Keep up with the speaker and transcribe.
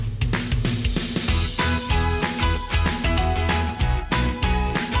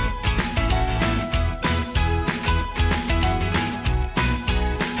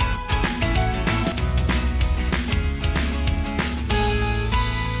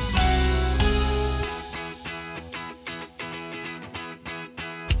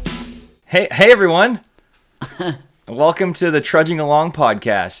Hey everyone! Welcome to the Trudging Along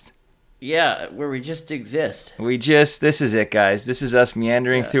podcast. Yeah, where we just exist. This is it, guys. This is us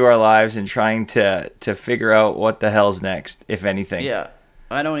meandering through our lives and trying to figure out what the hell's next, if anything. Yeah,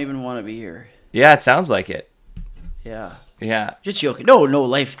 I don't even want to be here. Yeah, it sounds like it. Yeah. Yeah. Just joking. No,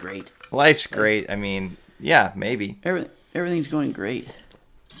 life's great. Life's great. I mean, yeah, maybe. Everything's going great.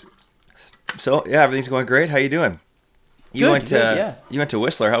 So, yeah, everything's going great. How you doing? You went to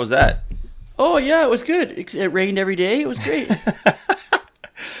Whistler. How was that? Oh, yeah, it was good. It rained every day. It was great.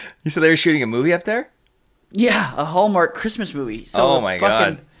 You said they were shooting a movie up there? Yeah, a Hallmark Christmas movie. So oh, my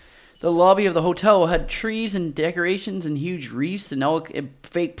God. The lobby of the hotel had trees and decorations and huge wreaths and all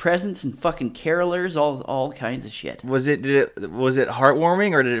fake presents and fucking carolers, all kinds of shit. Was it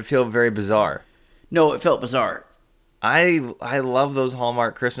heartwarming or did it feel very bizarre? No, it felt bizarre. I love those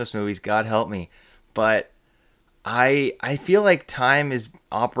Hallmark Christmas movies, God help me. But I feel like time is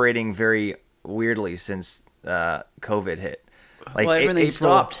operating very weirdly since COVID hit. Like well, everything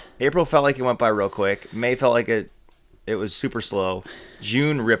stopped. April felt like it went by real quick. May felt like it was super slow.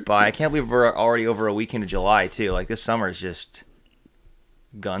 June ripped by. I can't believe we're already over a week into July too. Like this summer is just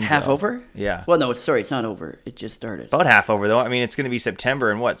guns. Half over? Yeah. Well, no, it's not over. It just started. About half over though. I mean, it's going to be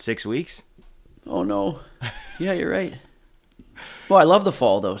September in what, 6 weeks? Oh no. Yeah, you're right. Well, I love the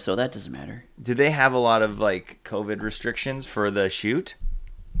fall though, so that doesn't matter. Did they have a lot of like COVID restrictions for the shoot?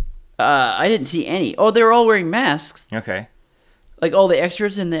 I didn't see any. Oh, they were all wearing masks. Okay. Like all the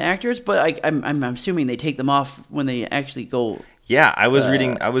extras and the actors, but I'm assuming they take them off when they actually go. Yeah, I was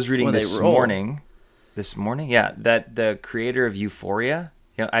reading this morning. Yeah, that the creator of Euphoria,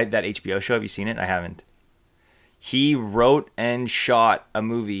 that HBO show. Have you seen it? I haven't. He wrote and shot a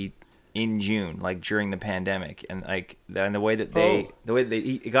movie in June, like during the pandemic, and the way that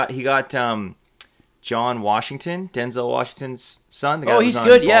he got John Washington, Denzel Washington's son. The guy he's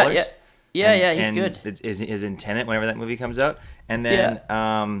good. Yeah, he's good. Is in Tenet whenever that movie comes out, and then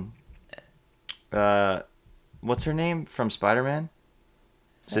what's her name from Spider-Man?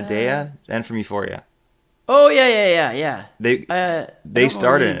 Zendaya, and from Euphoria. Oh yeah. They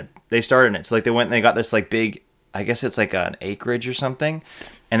started it. They started in it. So like they went and they got this like big, I guess it's like an acreage or something.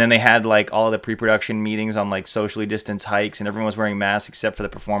 And then they had like all the pre-production meetings on like socially distanced hikes, and everyone was wearing masks except for the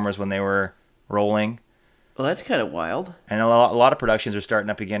performers when they were rolling. Well, that's kind of wild. And a lot of productions are starting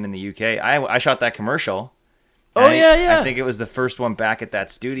up again in the UK. I shot that commercial. Yeah. I think it was the first one back at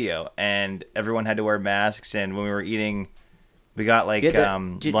that studio, and everyone had to wear masks. And when we were eating, we got like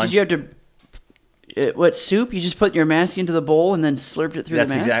lunch. Did you have to? What soup? You just put your mask into the bowl and then slurped it through the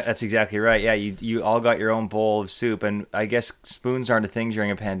mask? That's exactly right. Yeah, you all got your own bowl of soup, and I guess spoons aren't a thing during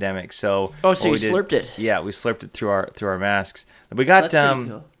a pandemic. So you slurped it? Yeah, we slurped it through our masks. We got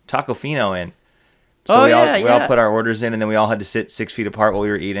cool. Taco-Fino in. So we all put our orders in, and then we all had to sit 6 feet apart while we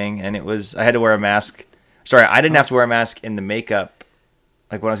were eating, and I had to wear a mask. Sorry, I didn't have to wear a mask in the makeup,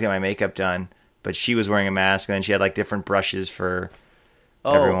 like when I was getting my makeup done, but she was wearing a mask, and then she had like different brushes for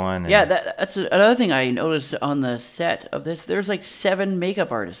everyone. Yeah, that's another thing I noticed on the set of this. There's like 7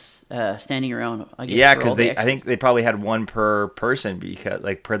 makeup artists standing around. I guess, yeah, because I think they probably had one per person because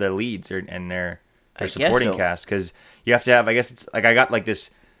like per their leads and their supporting cast. Because you have to have, I guess it's like I got like this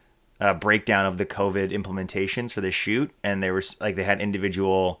breakdown of the COVID implementations for the shoot, and they were like they had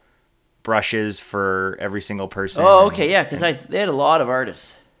individual brushes for every single person. Oh, okay, yeah, because they had a lot of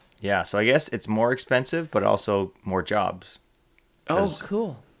artists. Yeah, so I guess it's more expensive, but also more jobs. Oh,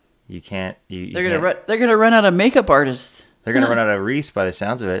 cool! You can't. They're gonna run out of makeup artists. They're gonna run out of Reese by the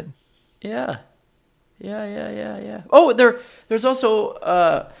sounds of it. Yeah. Oh, there's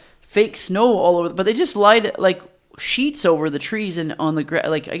also fake snow all over, but they just lied like sheets over the trees and on the ground.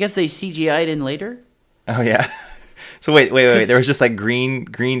 Like I guess they CGI'd in later. Oh yeah. So wait. There was just like green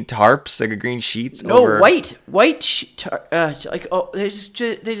tarps, like green sheets. No, over... white. They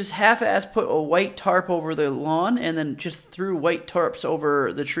just half-ass put a white tarp over the lawn and then just threw white tarps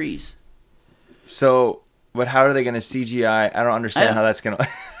over the trees. So, but how are they going to CGI? I don't understand how that's going to.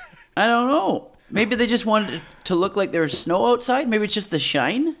 I don't know. Maybe they just wanted it to look like there was snow outside. Maybe it's just the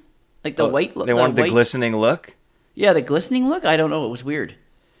shine, like the white. They wanted the glistening look. Yeah, the glistening look. I don't know. It was weird.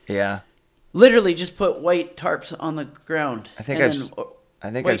 Yeah. Literally, just put white tarps on the ground. I think I've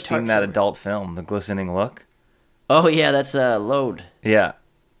seen that adult film, The Glistening Look. Oh yeah, that's Load. Yeah.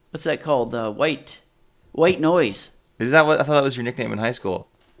 What's that called? White Noise. Is that what I thought that was your nickname in high school?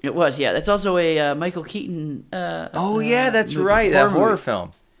 It was. Yeah, that's also a Michael Keaton. Yeah, that's right. That horror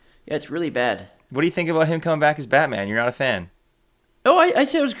film. Yeah, it's really bad. What do you think about him coming back as Batman? You're not a fan. Oh, I'd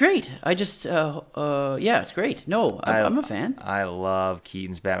say it was great. I just, it's great. No, I'm a fan. I love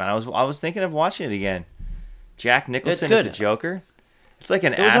Keaton's Batman. I was thinking of watching it again. Jack Nicholson is the Joker. It's like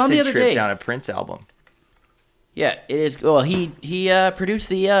an It was on the acid other trip day. down a Prince album. Yeah, it is. Well, he produced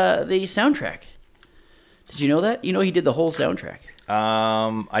the soundtrack. Did you know that? You know he did the whole soundtrack.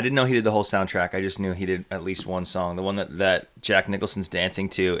 I didn't know he did the whole soundtrack. I just knew he did at least one song, the one that Jack Nicholson's dancing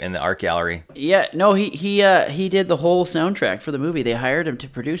to in the art gallery. Yeah, no, he did the whole soundtrack for the movie. They hired him to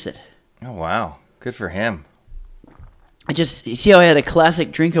produce it. Oh wow, good for him. You see how I had a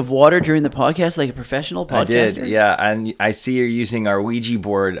classic drink of water during the podcast, like a professional podcaster? I did, yeah. And I see you're using our Ouija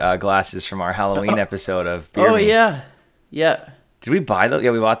board glasses from our Halloween episode of Beer Me. Yeah. Did we buy those?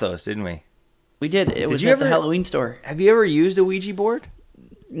 Yeah, we bought those, didn't we? We did. It was you at ever- the Halloween store. Have you ever used a Ouija board?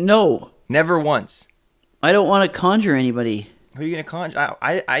 No, Never once. I don't want to conjure anybody. Who are you going to conjure?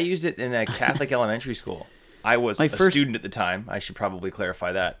 I used it in a Catholic elementary school. I was a student at the time. I should probably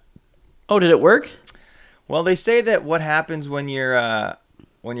clarify that. Oh, did it work? Well, they say that what happens when you're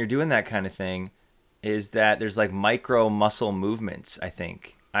doing that kind of thing is that there's like micro muscle movements, I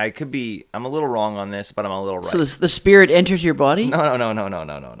think. I'm a little wrong on this, but I'm a little right. So the spirit enters your body? No.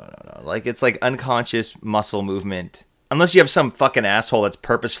 Like it's like unconscious muscle movement. Unless you have some fucking asshole that's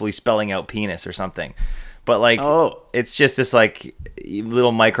purposefully spelling out penis or something. But like, it's just this like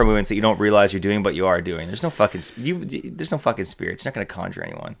little micro movements that you don't realize you're doing, but you are doing. There's no fucking spirit. It's not going to conjure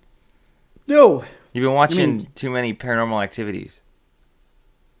anyone. No. You've been watching too many Paranormal Activities.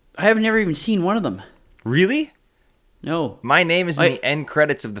 I have never even seen one of them. Really? No. My name is in the end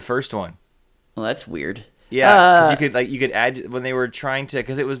credits of the first one. Well, that's weird. Yeah, because you could add when they were trying to,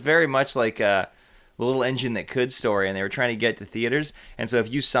 because it was very much like a Little Engine That Could story, and they were trying to get to theaters. And so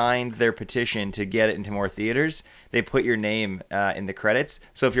if you signed their petition to get it into more theaters, they put your name in the credits.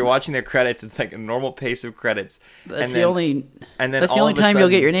 So if you're watching their credits, it's like a normal pace of credits. That's the only time you'll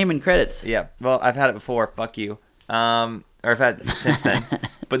get your name in credits. Yeah. Well, I've had it before. Fuck you. Or I've had it since then.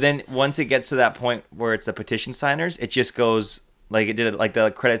 But then once it gets to that point where it's the petition signers, it just goes like it did, like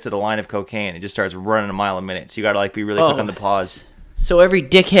the credits of the line of cocaine. It just starts running a mile a minute. So you got to like be really quick on the pause. So every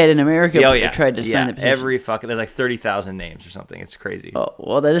dickhead in America tried to sign the petition. Every fucking, there's like 30,000 names or something. It's crazy. Oh,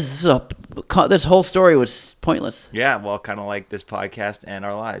 well, this whole story was pointless. Yeah, well, kind of like this podcast and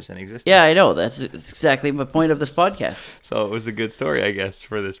our lives and existence. Yeah, I know. That's exactly the point of this podcast. So it was a good story, I guess,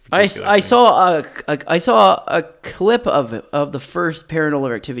 for this particular I thing. saw a clip of the first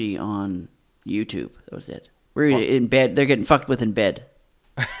Paranormal Activity on YouTube. That was it. We're in bed. They're getting fucked with in bed.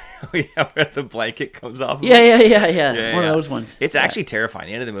 Yeah, where the blanket comes off. Yeah. One of those ones. It's actually terrifying.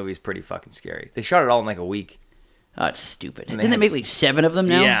 The end of the movie is pretty fucking scary. They shot it all in like a week. Oh, it's stupid. Didn't they make like 7 of them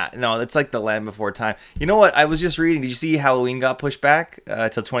now? Yeah, no, it's like The Land Before Time. You know what? I was just reading. Did you see Halloween got pushed back till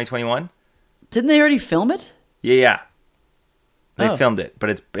 2021? Didn't they already film it? Yeah. They filmed it,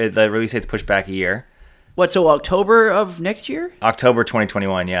 but the release date's pushed back a year. What, so October of next year? October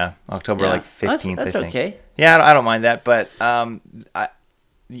 2021, yeah. October like 15th, that's I think. okay. Yeah, I don't mind that, but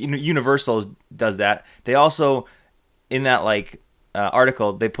Universal does that. They also, in that like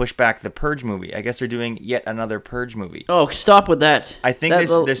article, they push back the Purge movie. I guess they're doing yet another Purge movie. Oh, stop with that. I think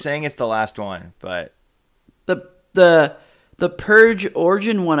they're saying it's the last one, but the Purge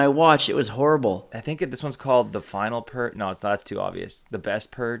Origin one I watched, it was horrible. I think this one's called The Final Purge. No, that's too obvious. The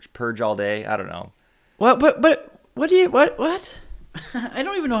Best Purge, Purge All Day. I don't know. What? But what? I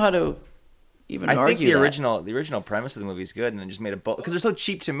don't even know how to even argue. I think the original premise of the movie is good, and then just made a because they're so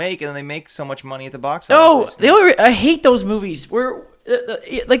cheap to make, and then they make so much money at the box office. I hate those movies. Where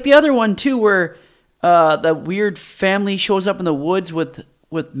like the other one too, where the weird family shows up in the woods with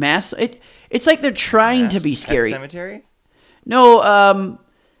masks. It's like they're trying to be scary. Pet Cemetery? No,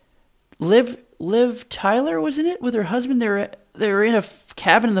 Liv Tyler was in it with her husband. They were in a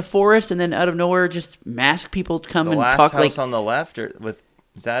cabin in the forest, and then out of nowhere, just masked people come and talk like. The Last House on the Left, is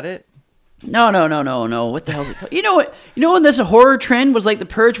that it? No. What the hell is it called? You know what? You know when this horror trend was like the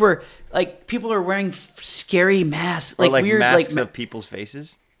Purge, where like people are wearing scary masks, like weird masks of people's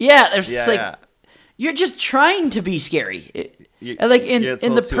faces. Yeah, there's you're just trying to be scary. Like in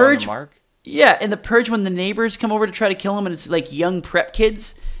the Purge. Yeah, in the Purge, when the neighbors come over to try to kill him, and it's like young prep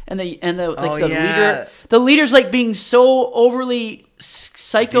kids, and the leader's like being so overly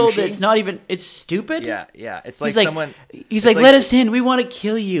psycho that it's not even, it's stupid. Yeah. It's like someone. He's like, let us in. We want to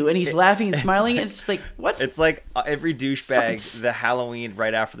kill you, and he's laughing and smiling. And it's like, what? It's like every douchebag. The Halloween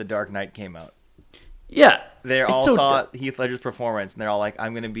right after The Dark Knight came out. Yeah. They all saw Heath Ledger's performance, and they're all like,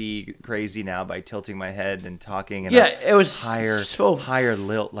 "I'm gonna be crazy now by tilting my head and talking." And it was higher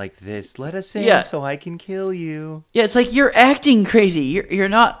lilt like this. Let us in, so I can kill you. Yeah, it's like you're acting crazy. You're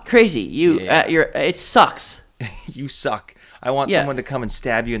not crazy. It sucks. You suck. I want someone to come and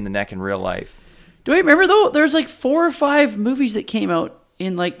stab you in the neck in real life. Do I remember though? There's like 4 or 5 movies that came out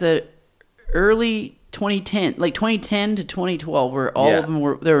in like the early 2010 to 2012, where all of them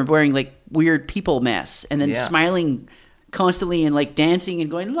were wearing like weird people masks and then smiling constantly and like dancing and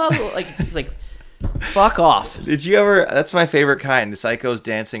going la, la, like it's just like fuck off. Did you ever? That's my favorite kind. Psychos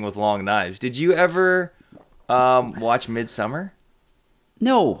dancing with long knives. Did you ever watch Midsommar?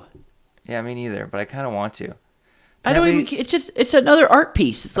 No. Yeah, me neither. But I kind of want to. I don't even. It's another art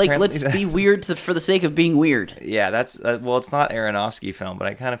piece. It's like let's be weird for the sake of being weird. Yeah, that's well. It's not Aronofsky film, but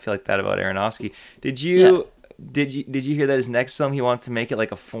I kind of feel like that about Aronofsky. Did you hear that his next film he wants to make it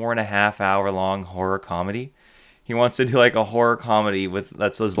like a 4.5 hour long horror comedy? He wants to do like a horror comedy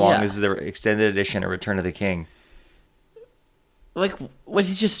that's as long as the extended edition of Return of the King. Like, was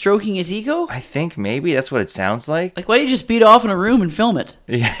he just stroking his ego? I think maybe that's what it sounds like. Like, why don't you just beat off in a room and film it?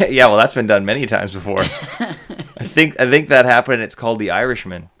 Yeah. Well, that's been done many times before. I think that happened. And it's called The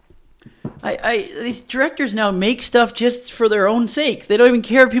Irishman. These directors now make stuff just for their own sake. They don't even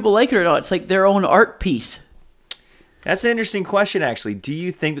care if people like it or not. It's like their own art piece. That's an interesting question, actually. Do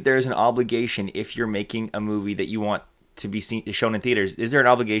you think that there is an obligation if you're making a movie that you want to be shown in theaters? Is there an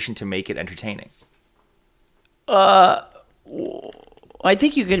obligation to make it entertaining? I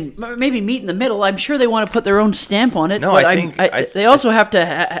think you can maybe meet in the middle. I'm sure they want to put their own stamp on it. No, but they also have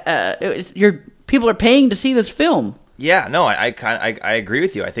to. People are paying to see this film. Yeah, no, I agree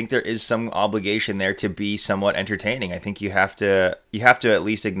with you. I think there is some obligation there to be somewhat entertaining. I think you have to at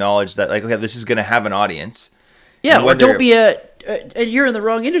least acknowledge that, like, okay, this is going to have an audience. Yeah, or don't be you're in the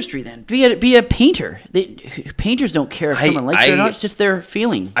wrong industry then. Be a painter. Painters don't care if someone likes it or not. It's just their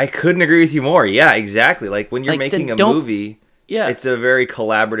feeling. I couldn't agree with you more. Yeah, exactly. Like when you're making a movie, it's a very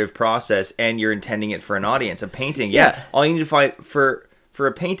collaborative process, and you're intending it for an audience. A painting, all you need to find for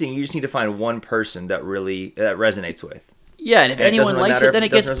a painting, you just need to find one person that resonates with. Yeah, and if anyone likes it, then it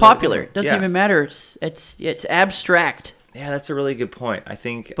gets popular. It doesn't even matter. It's abstract. Yeah, that's a really good point. I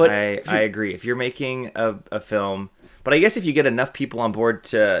think I agree. If you're making a film, but I guess if you get enough people on board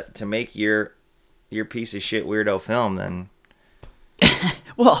to make your piece of shit weirdo film, then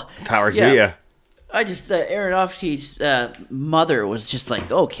well, power to you. I just Aronofsky's mother was just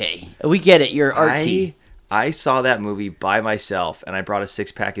like, okay, we get it. You're artsy. I saw that movie by myself, and I brought a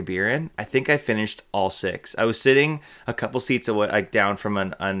 6-pack of beer in. I think I finished all 6. I was sitting a couple seats away, like down from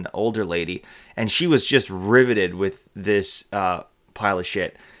an older lady, and she was just riveted with this pile of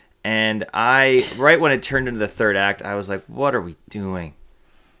shit. And right when it turned into the third act, I was like, "What are we doing?"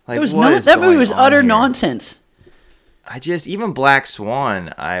 Like, that movie was utter nonsense. Even Black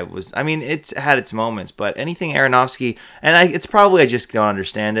Swan, it had its moments, but anything Aronofsky, and it's probably I just don't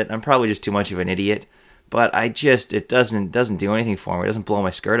understand it. I'm probably just too much of an idiot. But it doesn't do anything for me. It doesn't blow my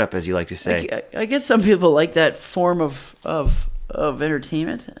skirt up, as you like to say. I guess some people like that form of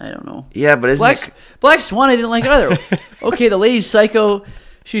entertainment. I don't know. Yeah, but Black Swan I didn't like either. Okay, the lady's psycho.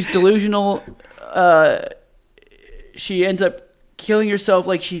 She's delusional. She ends up killing herself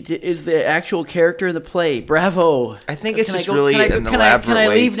like she is the actual character in the play. Bravo. I think it's just really an elaborate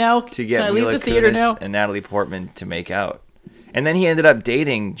way to get Mila Kunis and Natalie Portman to make out. And then he ended up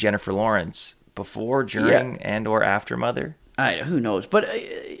dating Jennifer Lawrence. Before, during, and or after Mother? Who knows? But,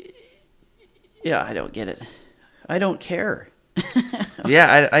 I don't get it. I don't care.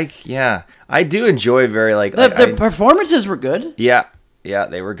 I do enjoy the performances were good. Yeah,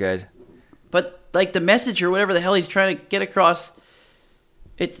 they were good. But, like, the message or whatever the hell he's trying to get across,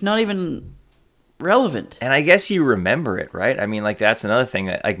 it's not even relevant. And I guess you remember it, right? I mean, like, that's another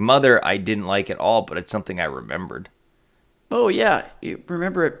thing. Like, Mother, I didn't like at all, but it's something I remembered. Oh, yeah. You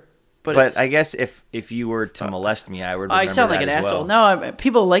remember it. But I guess if you were to molest me, I would remember that. I sound like an asshole. No,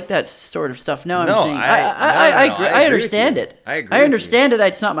 people like that sort of stuff. No, I'm saying I understand it. I agree. I understand it.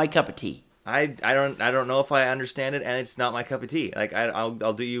 It's not my cup of tea. I don't know if I understand it, and it's not my cup of tea. Like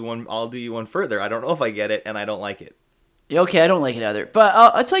I'll do you one further. I don't know if I get it, and I don't like it. Okay, I don't like it either.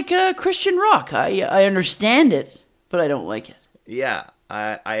 But it's like Christian rock. I understand it, but I don't like it. Yeah.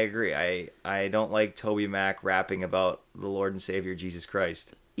 I agree. I don't like Toby Mac rapping about the Lord and Savior Jesus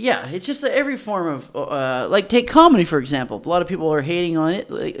Christ. Yeah, it's just every form of like take comedy for example. A lot of people are hating on it,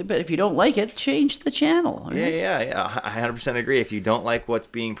 but if you don't like it, change the channel. Right? Yeah. I 100% agree. If you don't like what's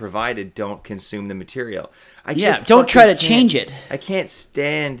being provided, don't consume the material. Don't try to change it. I can't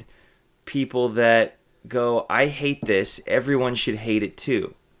stand people that go, "I hate this. Everyone should hate it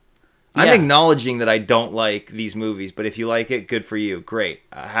too." I'm acknowledging that I don't like these movies, but if you like it, good for you. Great.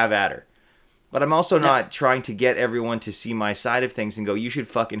 Have at her. But I'm also not trying to get everyone to see my side of things and go, you should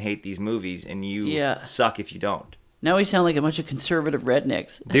fucking hate these movies, and you suck if you don't. Now we sound like a bunch of conservative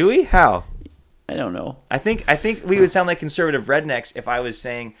rednecks. Do we? How? I don't know. I think we would sound like conservative rednecks if I was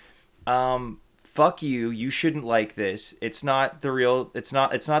saying, fuck you, you shouldn't like this. It's not the real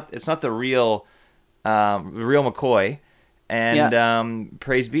Real McCoy, and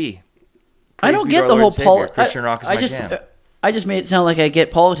praise be. I don't get the whole politics. Christian rock is my jam. I just made it sound like I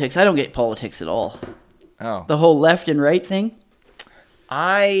get politics. I don't get politics at all. Oh. The whole left and right thing?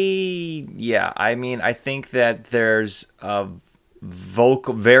 I think that there's a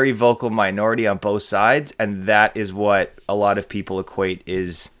very vocal minority on both sides, and that is what a lot of people equate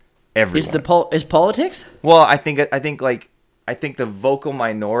is everyone. Is politics? Well, I think the vocal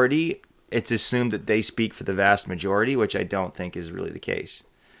minority, it's assumed that they speak for the vast majority, which I don't think is really the case.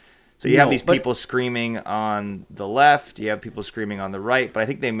 So you have these people screaming on the left, you have people screaming on the right, but I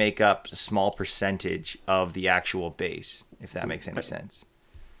think they make up a small percentage of the actual base, if that makes any sense.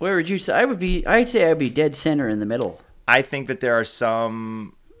 Where would you say? I'd say I'd be dead center in the middle. I think that there are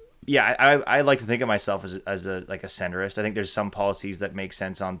some. Yeah, I like to think of myself as a centrist. I think there's some policies that make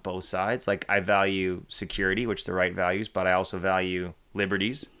sense on both sides. Like, I value security, which the right values, but I also value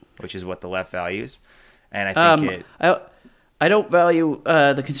liberties, which is what the left values. And I think I don't value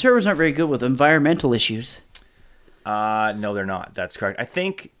the conservatives aren't very good with environmental issues. No, they're not. That's correct. I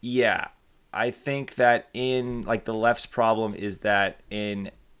think that in like the left's problem is that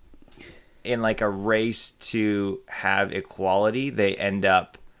in like a race to have equality, they end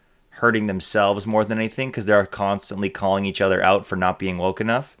up hurting themselves more than anything because they're constantly calling each other out for not being woke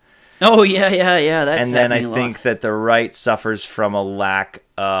enough. Oh yeah. That's and then I think that the right suffers from a lack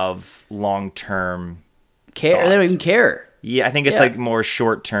of long-term care. Thought. They don't even care. Yeah, I think it's like more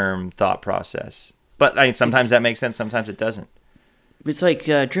short-term thought process. But I mean, sometimes that makes sense, sometimes it doesn't. It's like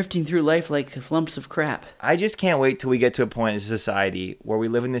drifting through life like lumps of crap. I just can't wait till we get to a point in society where we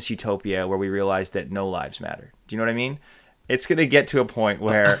live in this utopia where we realize that no lives matter. Do you know what I mean? It's going to get to a point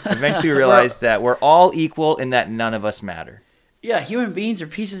where eventually we realize that we're all equal and that none of us matter. Yeah, human beings are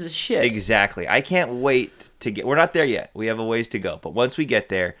pieces of shit. Exactly. I can't wait to get... We're not there yet. We have a ways to go. But once we get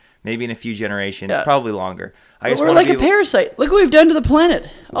there, maybe in a few generations, probably longer. We're like a parasite. Look what we've done to the planet.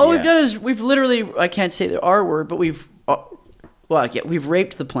 All we've done is we've literally... I can't say the R word, but we've... we've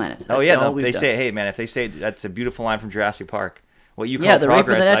raped the planet. That's they say, hey, man, if they say that's a beautiful line from Jurassic Park. What you call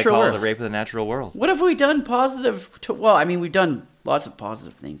progress, I call the rape of the natural world. What have we done positive? We've done lots of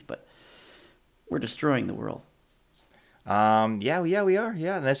positive things, but we're destroying the world. We are.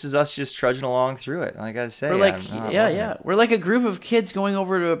 Yeah, and this is us just trudging along through it. I gotta say, we're like a group of kids going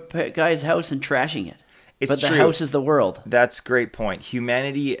over to a guy's house and trashing it. But the house is the world. That's a great point.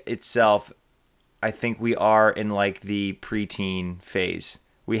 Humanity itself, I think we are in like the preteen phase.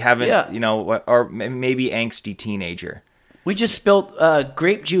 We haven't, or maybe angsty teenager. We just spilled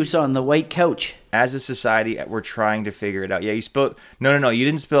grape juice on the white couch. As a society, we're trying to figure it out. Yeah, you spilled... No, you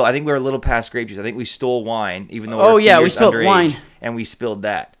didn't spill... I think we were a little past grape juice. I think we stole wine, even though we spilled wine. And we spilled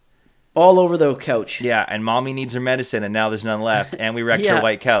that. All over the couch. Yeah, and mommy needs her medicine, and now there's none left. And we wrecked her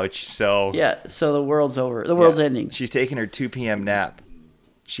white couch, so... Yeah, so the world's over. The world's ending. She's taking her 2 p.m. nap.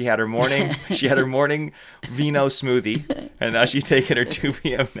 She had her morning vino smoothie, and now she's taking her 2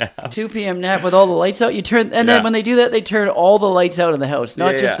 p.m. nap. 2 p.m. nap with all the lights out. Then when they do that, they turn all the lights out in the house,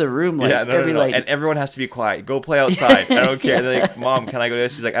 not just the room lights. Yeah, no. And everyone has to be quiet. Go play outside. I don't care. And they're like, Mom, can I go to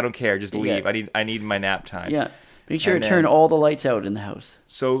this? She's like, I don't care. Just leave. I need my nap time. Yeah. Make sure to turn all the lights out in the house.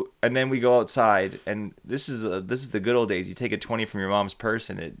 So, and then we go outside, and this is the good old days. You take a 20 from your mom's purse,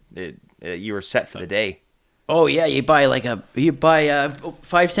 and you were set for the day. Oh yeah, you buy a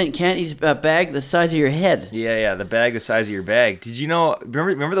 5 cent candies bag the size of your head. Yeah, the bag the size of your bag. Did you know?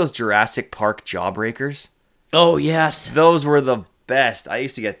 Remember those Jurassic Park Jawbreakers? Oh yes, those were the best. I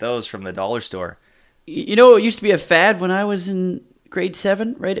used to get those from the dollar store. You know, it used to be a fad when I was in grade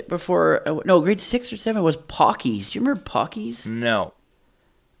 7, right before. No, grade 6 or 7 was Pockies. Do you remember Pockies? No.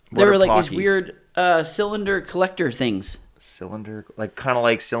 They were like Pockies? These weird cylinder collector things. Cylinder, kind of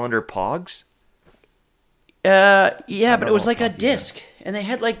like cylinder Pogs. But it was like a disc, and they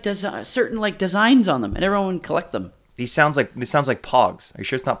had like certain like designs on them, and everyone would collect them. This sounds like Pogs. Are you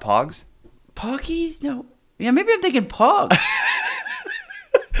sure it's not Pogs? Poggies? No. Yeah, maybe I'm thinking Pogs.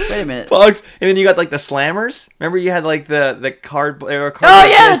 Wait a minute. Pogs, and then you got like the Slammers. Remember, you had like the card. Oh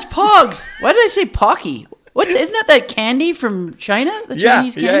yeah, that's Pogs. Why did I say Pocky? Isn't that candy from China?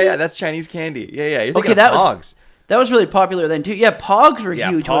 Chinese candy? Yeah, that's Chinese candy. Yeah. You're thinking of Pogs. That was really popular then too. Yeah, Pogs were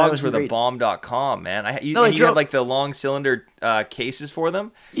huge. Pogs were the bomb.com, man. You had like the long cylinder cases for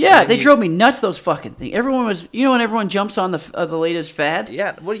them. Yeah, they drove me nuts. Those fucking things. Everyone was, when everyone jumps on the latest fad.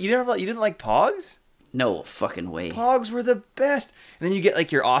 Yeah, you didn't like Pogs? No fucking way. Pogs were the best. And then you get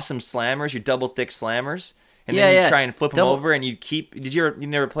like your awesome slammers, your double thick slammers, and then you try and flip them over, and you keep. You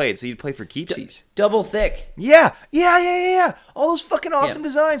never played, so you'd play for keepsies. Double thick. Yeah. All those fucking awesome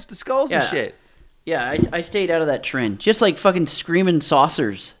designs with the skulls and shit. Yeah, I stayed out of that trend. Just like fucking screaming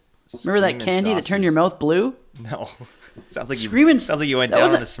saucers. Remember that candy that turned your mouth blue? No. Sounds like you went down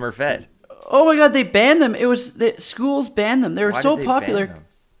on a Smurfette. Oh my god, they banned them. Schools banned them. They were so popular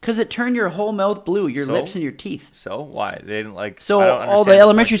because it turned your whole mouth blue, your lips and your teeth. So why? They didn't like. So all the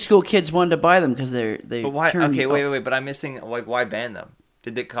elementary school kids wanted to buy them because they. But why? Okay, wait. But I'm missing. Like, why ban them?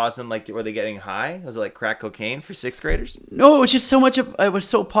 Did it cause them were they getting high? Was it like crack cocaine for 6th graders? No, it was just so much. It was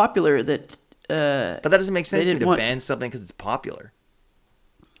so popular that. But that doesn't make sense to ban something because it's popular.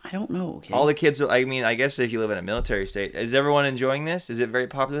 I don't know. Okay. All the kids. I mean, I guess if you live in a military state, is everyone enjoying this? Is it very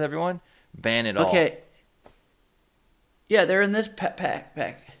popular with everyone? Ban it all. Okay. Yeah, they're in this pack.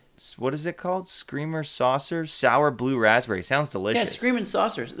 What is it called? Screamer Saucer Sour Blue Raspberry. Sounds delicious. Yeah, Screaming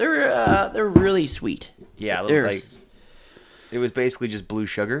Saucers. They're really sweet. Yeah, it was basically just blue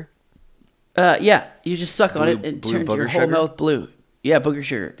sugar. Yeah, you just suck on it and turns your whole mouth blue. Yeah, booger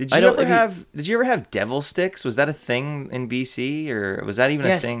sugar. Did you ever have devil sticks? Was that a thing in BC, or was that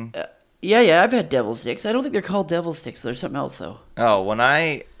even a thing? Yeah, I've had devil sticks. I don't think they're called devil sticks. There's something else though. Oh, when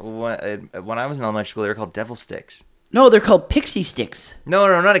I was in elementary school, they were called devil sticks. No, they're called pixie sticks. No,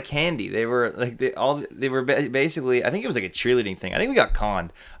 not a candy. They were like they were basically. I think it was like a cheerleading thing. I think we got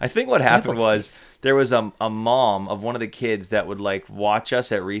conned. I think what happened was there was a mom of one of the kids that would like watch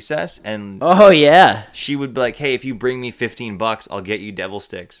us at recess, and she would be like, "Hey, if you bring me $15, I'll get you devil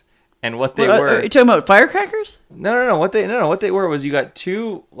sticks." And what they were? Are you talking about firecrackers? No. What they were was you got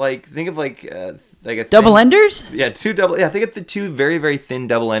two think of like a double enders. Yeah, two double. Yeah, think of the two very very thin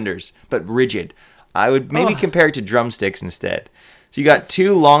double enders, but rigid. I would maybe compare it to drumsticks instead. So you got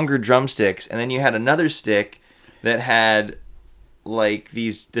two longer drumsticks, and then you had another stick that had like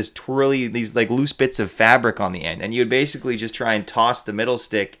these like loose bits of fabric on the end, and you would basically just try and toss the middle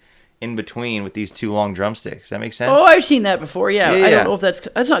stick in between with these two long drumsticks. Does that make sense? Oh, I've seen that before. Yeah. I don't know if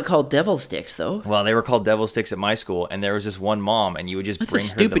that's not called devil sticks though. Well, they were called devil sticks at my school, and there was this one mom, and you would just bring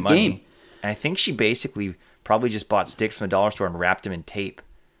her the money. Game. And I think she basically probably just bought sticks from the dollar store and wrapped them in tape.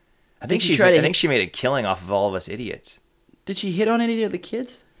 I think she made a killing off of all of us idiots. Did she hit on any of the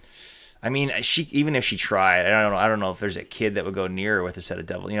kids? I mean, even if she tried, I don't know if there's a kid that would go near her with a set of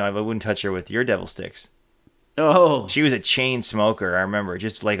devil. I wouldn't touch her with your devil sticks. Oh, she was a chain smoker. I remember,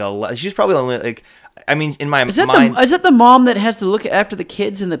 just like she's probably only like. I mean, in my mind, is that the mom that has to look after the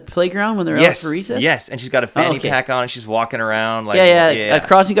kids in the playground when they're out for recess? Yes, and she's got a fanny pack on, and she's walking around like a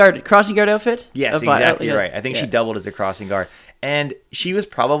crossing guard outfit. Yes, exactly right. I think she doubled as a crossing guard. And she was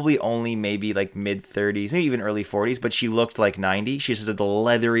probably only maybe like mid-30s, maybe even early 40s, but she looked like 90. She just had the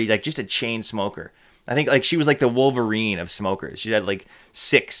leathery, like just a chain smoker. I think like she was like the Wolverine of smokers. She had like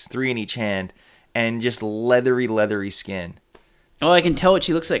 3 in each hand, and just leathery skin. Oh, I can tell what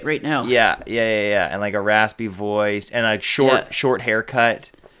she looks like right now. Yeah. And like a raspy voice and like short haircut.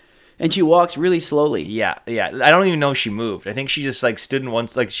 And she walks really slowly. Yeah. I don't even know if she moved. I think she just like stood in one,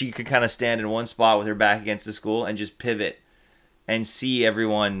 like she could kind of stand in one spot with her back against the school and just pivot. And see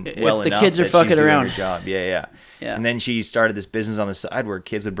everyone well enough. The kids are fucking around. Her job. Yeah. And then she started this business on the side where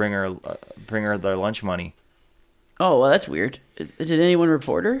kids would bring her their lunch money. Oh, well, that's weird. Did anyone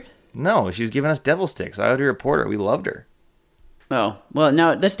report her? No, she was giving us devil sticks. Why would we report her? We loved her. Oh, well,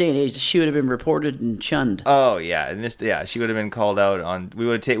 now at this day and age, she would have been reported and shunned. Oh yeah, she would have been called out on.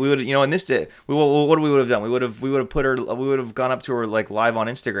 In this day, what we would have done? We would have put her. We would have gone up to her like live on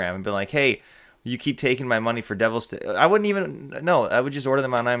Instagram and been like, hey. You keep taking my money for devil sticks. I wouldn't even. No, I would just order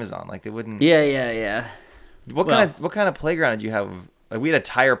them on Amazon. Like they wouldn't. Yeah. What kind of playground did you have? Like we had a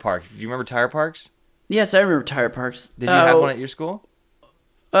tire park. Do you remember tire parks? Yes, I remember tire parks. Did you have one at your school?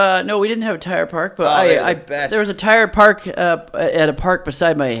 No, we didn't have a tire park, but there was a tire park at a park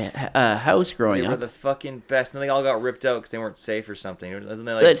beside my house growing up. They were the fucking best. And they all got ripped out because they weren't safe or something. Wasn't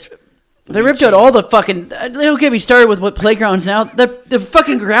they like? They ripped out all the fucking. They don't get me started with what playgrounds now. The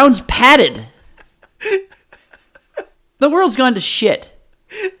fucking ground's padded. The world's gone to shit.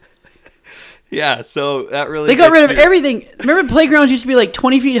 Yeah, so that really... They got rid of everything. Remember playgrounds used to be like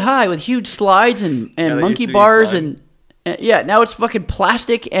 20 feet high with huge slides and monkey bars and now it's fucking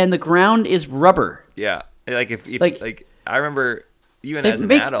plastic and the ground is rubber. Yeah, like I remember even as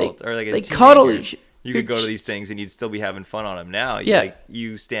an adult or like a teenager, you could go to these things and you'd still be having fun on them now.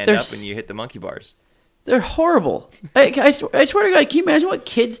 You stand up and you hit the monkey bars. They're horrible. I swear to God, can you imagine what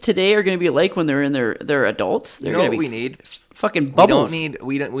kids today are going to be like when they're in their adults? You know what we need? Fucking bubbles.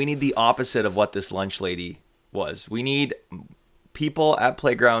 We need the opposite of what this lunch lady was. We need people at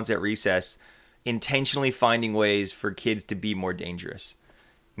playgrounds at recess intentionally finding ways for kids to be more dangerous.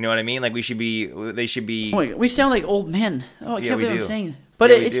 You know what I mean? Like they should be. Oh my God, we sound like old men. Oh, I can't believe I'm saying that. But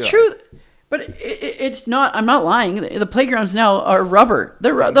it's true. But it's not. I'm not lying. The playgrounds now are rubber.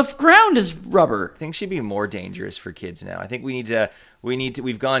 The ground is rubber. Things should be more dangerous for kids now. I think we need to.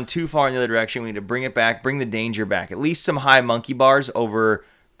 We've gone too far in the other direction. We need to bring it back. Bring the danger back. At least some high monkey bars over.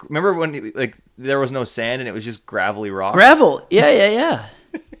 Remember when there was no sand and it was just gravelly rocks? Gravel. Yeah.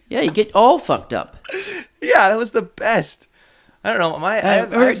 Yeah, you get all fucked up. Yeah, that was the best. I don't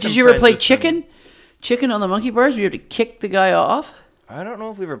know. Did you ever play chicken? Chicken on the monkey bars? Where you have to kick the guy off? I don't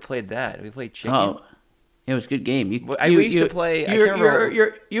know if we ever played that. We played chicken. Oh, it was a good game. We used to play. You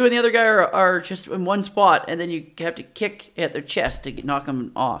and the other guy are just in one spot, and then you have to kick at their chest to knock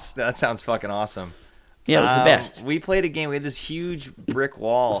them off. That sounds fucking awesome. Yeah, it was the best. We played a game. We had this huge brick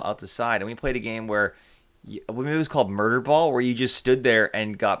wall out the side, and we played a game where maybe it was called Murder Ball, where you just stood there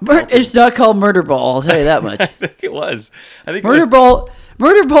and got. It's not called Murder Ball. I'll tell you that much. I think it was. Murder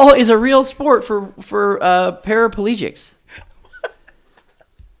Ball is a real sport for paraplegics.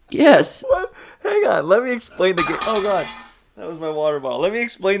 Yes. What? Hang on. Let me explain the game. Oh, God. That was my water bottle. Let me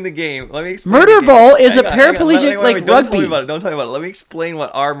explain the game. Murder Ball is a paraplegic like Don't rugby. Tell me about it. Don't tell me about it. Let me explain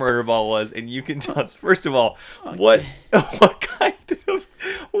what our murder ball was, and you can tell us. First of all, what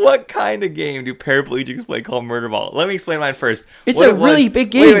kind of game do paraplegics play called murder ball? Let me explain mine first. It's a really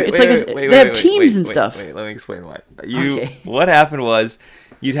big game. They have teams and stuff. Wait, let me explain why. What happened was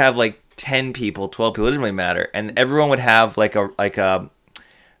you'd have like 10 people, 12 people. It doesn't really matter, and everyone would have like a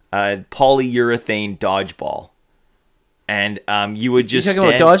polyurethane dodgeball. And you would just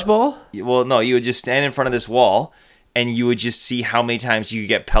talking about dodgeball? Well, no, you would just stand in front of this wall, and you would just see how many times you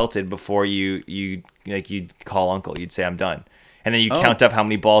get pelted before you'd call uncle. You'd say, I'm done. And then you count up how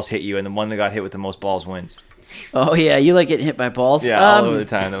many balls hit you, and the one that got hit with the most balls wins. Oh, yeah, you like getting hit by balls? Yeah, all over the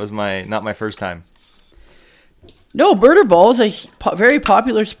time. That was not my first time. No, murder ball is a very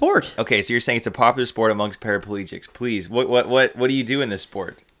popular sport. Okay, so you're saying it's a popular sport amongst paraplegics. Please, what do you do in this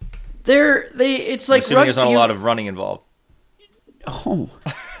sport? It's like I'm assuming there's not a lot of running involved. Oh.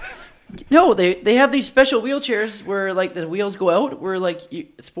 No, they have these special wheelchairs where like the wheels go out, where like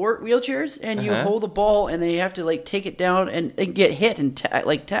sport wheelchairs, and you hold the ball and they have to like take it down and get hit and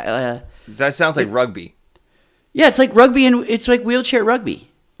that sounds like rugby. Yeah, it's like rugby and it's like wheelchair rugby.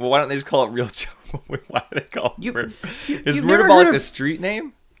 Well, why don't they just call it wheelchair? Why do they call it murder? Is murder ball like the street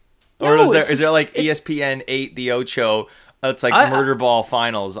name? Or no, is there like ESPN 8 the Ocho? It's like murder ball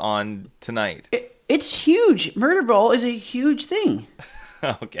finals on tonight. It's huge. Murder ball is a huge thing.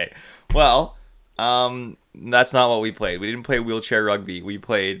 Okay. Well, that's not what we played. We didn't play wheelchair rugby. We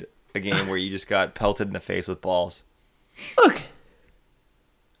played a game where you just got pelted in the face with balls. Look.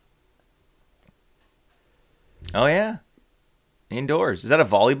 Oh, yeah. Indoors. Is that a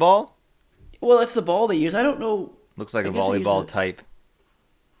volleyball? Well, that's the ball they use. I don't know. Looks like a volleyball type.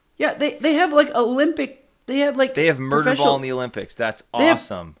 Yeah, they have like Olympic. They have murder ball in the Olympics. That's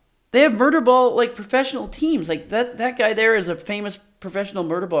awesome. They have murder ball like professional teams. Like that guy there is a famous professional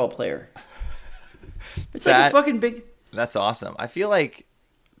murder ball player. It's like a fucking big. That's awesome. I feel like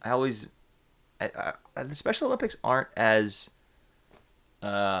the Special Olympics aren't as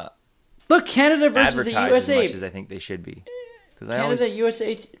look, Canada versus the USA as much as I think they should be.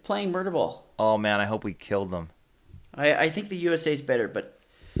 USA playing murder ball. Oh man, I hope we killed them. I think the USA is better, but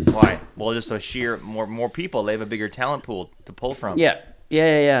why? Well, just a more people. They have a bigger talent pool to pull from. Yeah.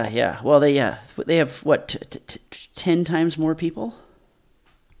 Well, they have what 10 times more people.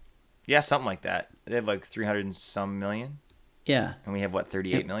 Yeah, something like that. They have like 300 and some million. Yeah. And we have what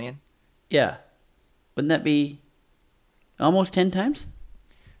 38 million. Yeah. Wouldn't that be almost 10 times?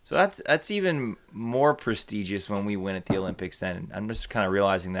 So that's even more prestigious when we win at the Olympics. Then I'm just kind of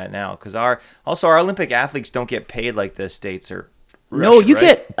realizing that now because our Olympic athletes don't get paid like the States or Russia, no, you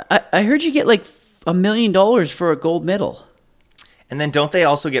right? I heard you get like $1 million for a gold medal. And then don't they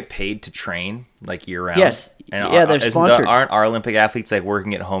also get paid to train like year round? Yes. And yeah, they're sponsored. Aren't our Olympic athletes like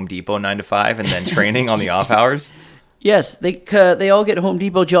working at Home Depot 9 to 5 and then training on the off hours? Yes, they all get Home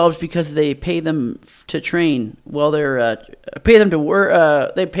Depot jobs because they pay them to train while they're pay them to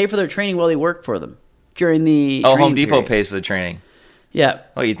work. They pay for their training while they work for them during the. Oh, Home Depot pays for the training. Yeah.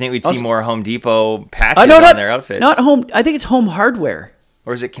 Oh, you'd think we'd see more Home Depot patches on their outfits? Not Home. I think it's Home Hardware.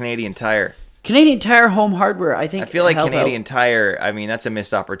 Or is it Canadian Tire? Canadian Tire Home Hardware, I think. I feel like Canadian Tire, I mean, that's a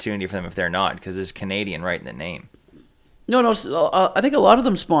missed opportunity for them if they're not, because there's Canadian right in the name. No, I think a lot of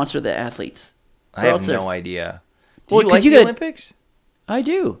them sponsor the athletes. I have no idea. Do you like the Olympics? I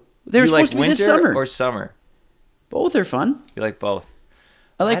do. They're supposed to be this summer. Do you like winter or summer? Both are fun. You like both?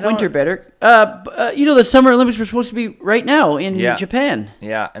 I like winter better. The Summer Olympics were supposed to be right now in Japan.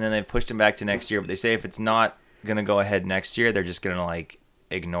 Yeah, and then they've pushed them back to next year, but they say if it's not going to go ahead next year, they're just going to, like,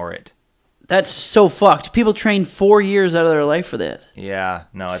 ignore it. That's so fucked. People train 4 years out of their life for that. Yeah,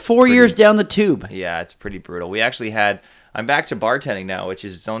 no, it's 4 years down the tube. Yeah, it's pretty brutal. We actually had. I'm back to bartending now, which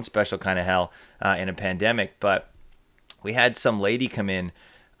is its own special kind of hell in a pandemic. But we had some lady come in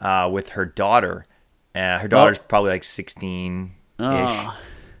with her daughter. Her daughter's probably like 16-ish.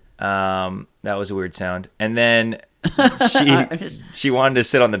 Oh. That was a weird sound. And then she wanted to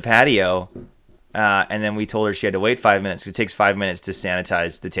sit on the patio. And then we told her she had to wait 5 minutes. 'Cause it takes 5 minutes to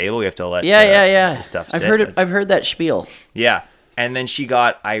sanitize the table. We have to let the stuff sit. I've heard that spiel. Yeah, and then she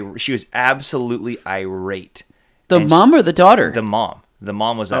was absolutely irate. The mom or the daughter? The mom. The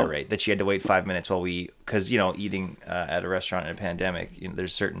mom was irate that she had to wait 5 minutes because eating at a restaurant in a pandemic,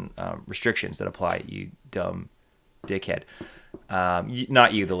 there's certain restrictions that apply. You dumb dickhead.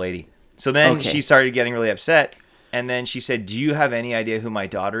 Not you, the lady. So then she started getting really upset. And then she said, "Do you have any idea who my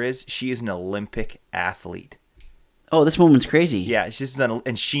daughter is? She is an Olympic athlete." Oh, this woman's crazy. Yeah,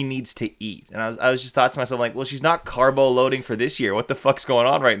 and she needs to eat. And I was just thought to myself, like, well, she's not carbo loading for this year. What the fuck's going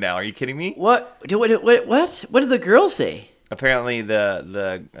on right now? Are you kidding me? What? What did the girl say? Apparently,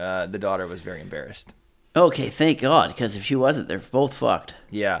 the daughter was very embarrassed. Okay, thank God, because if she wasn't, they're both fucked.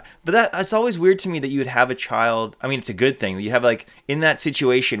 Yeah, but it's always weird to me that you would have a child. I mean, it's a good thing that you have in that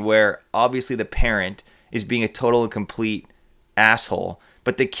situation where obviously the parent is being a total and complete asshole,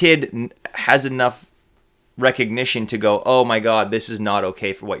 but the kid has enough recognition to go, oh my God, this is not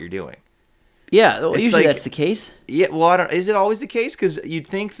okay for what you're doing. Yeah, well, usually that's the case. Yeah, well, is it always the case? Because you'd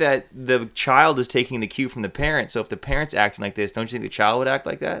think that the child is taking the cue from the parent, so if the parent's acting like this, don't you think the child would act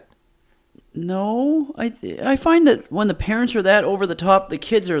like that? No, I find that when the parents are that over the top, the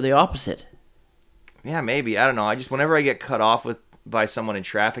kids are the opposite. Yeah, maybe. I don't know. Whenever I get cut off by someone in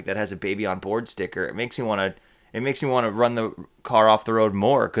traffic that has a baby on board sticker, it makes me want to run the car off the road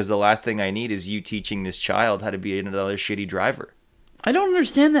more, because the last thing I need is you teaching this child how to be another shitty driver. I don't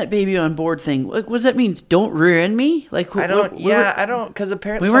understand that baby on board thing. Like, what does that mean? Don't rear end me? Like, I don't. I don't. Because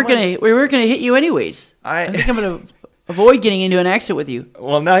apparently we weren't gonna hit you anyways. I think I'm gonna avoid getting into an accident with you.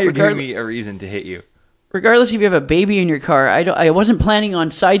 Well, now you're giving me a reason to hit you. Regardless if you have a baby in your car, I wasn't planning on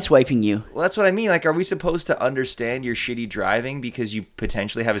sideswiping you. Well, that's what I mean. Like, are we supposed to understand your shitty driving because you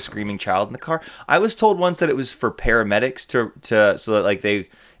potentially have a screaming child in the car? I was told once that it was for paramedics so that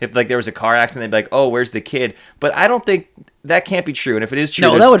if there was a car accident, they'd be like, oh, where's the kid? But I don't think that can't be true. And if it is true,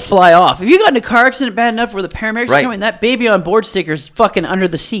 no, that would fly off. If you got in a car accident bad enough where the paramedics are coming, that baby on board sticker is fucking under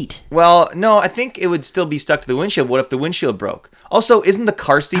the seat. Well, no, I think it would still be stuck to the windshield. What if the windshield broke? Also, isn't the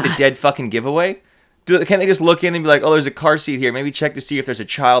car seat a dead fucking giveaway? Can't they just look in and be like, oh, there's a car seat here. Maybe check to see if there's a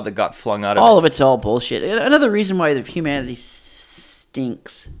child that got flung out of it. All of it's all bullshit. Another reason why humanity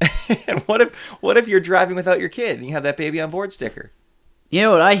stinks. And what if you're driving without your kid and you have that baby on board sticker? You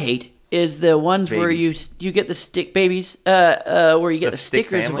know what I hate is the ones where you get the stick babies, where you get the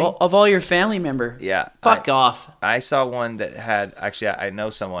stickers of all your family member. Yeah. Fuck off. I saw one that had, actually, I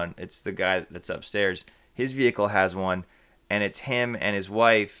know someone. It's the guy that's upstairs. His vehicle has one, and it's him and his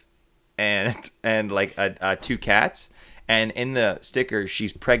wife and like two cats, and in the sticker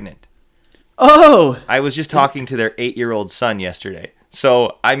she's pregnant. Oh, I was just talking to their 8-year-old son yesterday.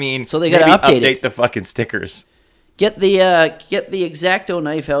 So I mean, so they gotta update the fucking stickers. Get the X-Acto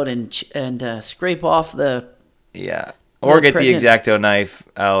knife out and scrape off the or get the X-Acto knife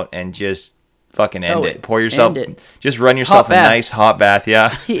out and just fucking end it. Pour yourself, just run yourself a nice hot bath.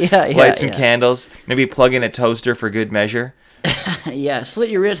 Yeah, Light some candles. Maybe plug in a toaster for good measure. Yeah,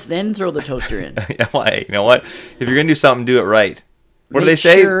 slit your wrist, then throw the toaster in. You know what? If you're gonna do something, do it right. What do they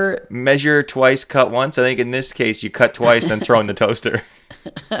say? Measure twice, cut once. I think in this case, you cut twice, then throw in the toaster.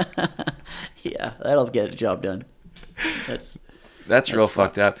 Yeah, that'll get the job done. That's real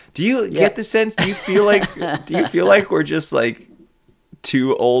fucked up. Do you get the sense? Do you feel like we're just like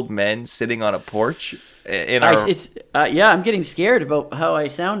two old men sitting on a porch I'm getting scared about how I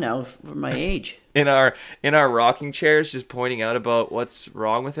sound now for my age. In our rocking chairs, just pointing out about what's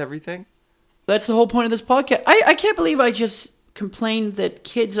wrong with everything. That's the whole point of this podcast. I can't believe I just complained that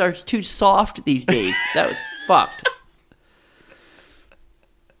kids are too soft these days. That was fucked.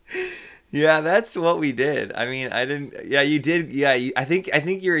 Yeah, that's what we did. I mean, I didn't. Yeah, you did. Yeah, I think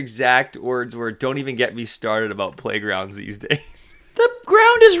your exact words were, "Don't even get me started about playgrounds these days." The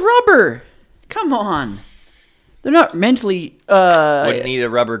ground is rubber. Come on. They're not mentally... Wouldn't need a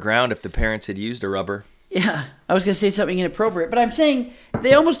rubber ground if the parents had used a rubber. Yeah, I was going to say something inappropriate, but I'm saying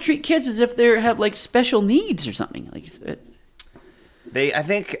they almost treat kids as if they have like special needs or something. I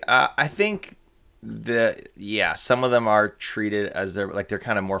think some of them are treated as they're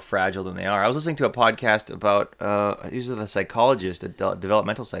kind of more fragile than they are. I was listening to a podcast about these are the psychologist, a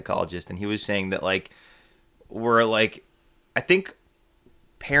developmental psychologist, and he was saying that I think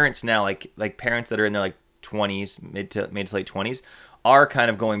parents now, like parents that are in their like 20s, mid to late 20s, are kind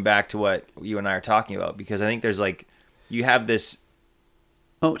of going back to what you and I are talking about, because I think there's like, you have this.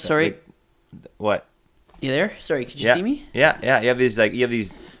 Oh, sorry. Like, what? You there? Sorry, could you see me? Yeah. You have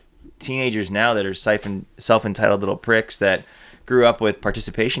these teenagers now that are self-entitled little pricks that grew up with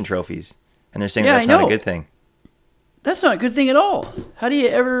participation trophies, and they're saying that's not a good thing. That's not a good thing at all. How do you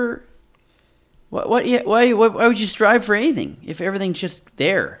ever? Why would you strive for anything if everything's just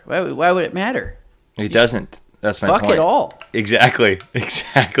there? Why would it matter? It doesn't. That's my point. Fuck it all. Exactly.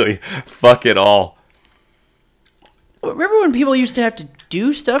 Fuck it all. Remember when people used to have to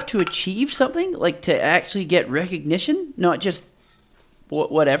do stuff to achieve something, like to actually get recognition, not just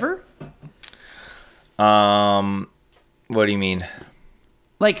whatever? What do you mean?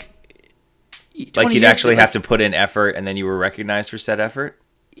 Like you'd actually have to put in effort, and then you were recognized for said effort?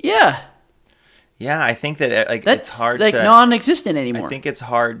 Yeah. Yeah, I think that that's it's hard like non-existent anymore. I think it's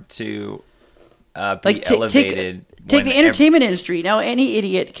hard to be elevated. Take the entertainment industry. Now any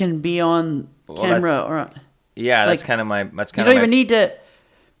idiot can be on camera Yeah, that's kind of my. You don't even need to.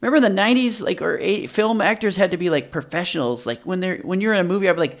 Remember in the 90s, film actors had to be like professionals. Like when you're in a movie,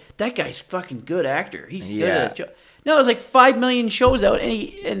 I'd be like, that guy's fucking good actor. He's good at his job. No, there's like 5 million shows out,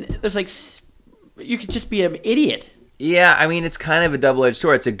 and there's like, you could just be an idiot. Yeah, I mean, it's kind of a double-edged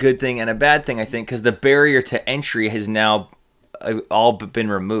sword. It's a good thing and a bad thing, I think, because the barrier to entry has now all been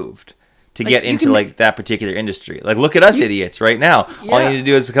removed to get into that particular industry. Like, look at us idiots right now. Yeah. All you need to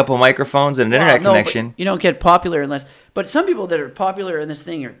do is a couple of microphones and an internet connection. You don't get popular unless. But some people that are popular in this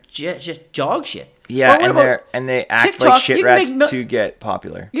thing are just dog shit. Yeah, and they act TikTok, like shit rats to get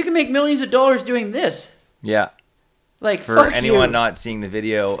popular. You can make millions of dollars doing this. Yeah. Like, for anyone not seeing the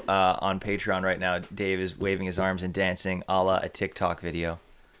video on Patreon right now, Dave is waving his arms and dancing a la a TikTok video.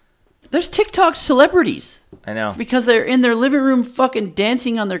 There's TikTok celebrities. I know. Because they're in their living room fucking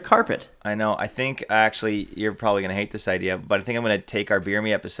dancing on their carpet. I know. I think, actually, you're probably going to hate this idea, but I think I'm going to take our Beer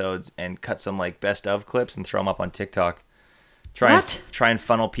Me episodes and cut some like best of clips and throw them up on TikTok. Try and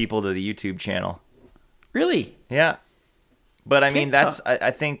funnel people to the YouTube channel. Really? Yeah. But I mean, that's,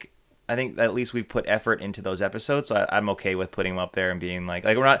 I think at least we've put effort into those episodes, so I'm okay with putting them up there and being like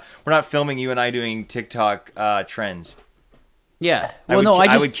we're not filming you and I doing TikTok trends. Yeah. Well,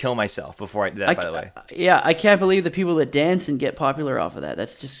 I would kill myself before I did that, by the way. Yeah, I can't believe the people that dance and get popular off of that.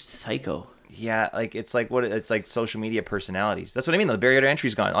 That's just psycho. Yeah, it's like social media personalities. That's what I mean. The barrier to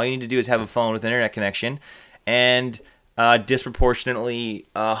entry's gone. All you need to do is have a phone with an internet connection and disproportionately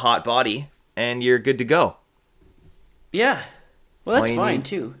hot body, and you're good to go. Yeah. Well, that's fine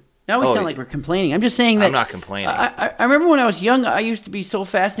too. Now we sound like we're complaining. I'm just saying that... I'm not complaining. I remember when I was young, I used to be so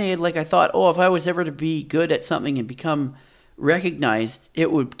fascinated. Like, I thought, if I was ever to be good at something and become recognized,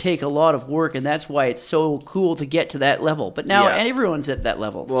 it would take a lot of work, and that's why it's so cool to get to that level. But now everyone's at that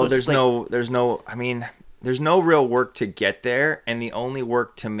level. Well, so there's no real work to get there, and the only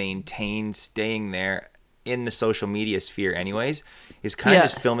work to maintain staying there in the social media sphere anyways is kind of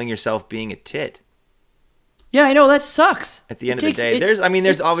just filming yourself being a tit. Yeah, I know, that sucks. At the end of the day,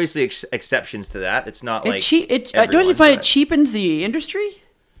 there's obviously exceptions to that. It's not like don't you find it cheapens the industry?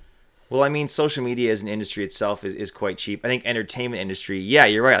 Well, I mean, social media as an industry itself is quite cheap. I think entertainment industry, yeah,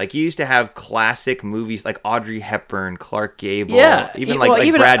 you're right. Like, you used to have classic movies like Audrey Hepburn, Clark Gable, even Brad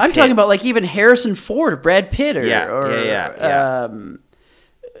Pitt. I'm talking about like even Harrison Ford or Brad Pitt or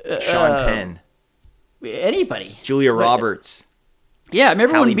Sean Penn, anybody, Julia Roberts. Yeah, I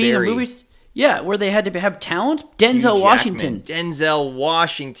remember when being in movies. Yeah, where they had to have talent. Denzel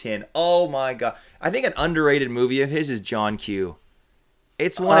Washington. Oh my God. I think an underrated movie of his is John Q.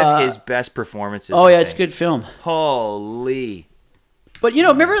 It's one of his best performances. Oh, yeah, it's a good film. Holy. But,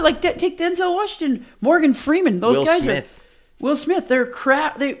 remember, like, take Denzel Washington, Morgan Freeman, those guys. Will Smith, they're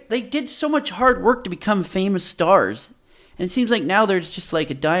crap. They did so much hard work to become famous stars. And it seems like now there's just like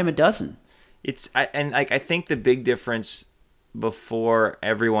a dime a dozen. I think the big difference before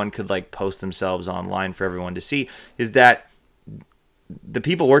everyone could like post themselves online for everyone to see is that the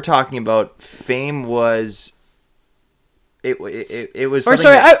people we're talking about, fame was it was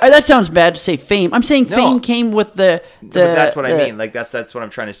that sounds bad to say fame. I'm saying fame came with the but that's what I mean. Like that's what I'm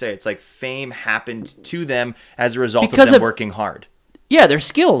trying to say. It's like fame happened to them as a result of them working hard. Yeah, their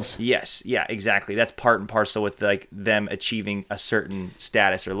skills. Yes, yeah, exactly. That's part and parcel with like them achieving a certain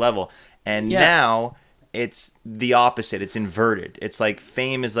status or level. And now it's the opposite. It's inverted. It's like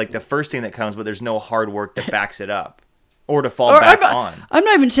fame is like the first thing that comes, but there's no hard work that backs it up or to fall back on. I'm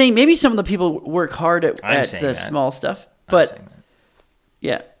not even saying maybe some of the people work hard at the small stuff, but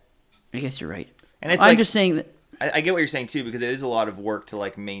yeah, I guess you're right. And I'm just saying that. I get what you're saying too, because it is a lot of work to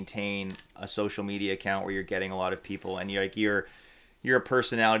like maintain a social media account where you're getting a lot of people and you're you're a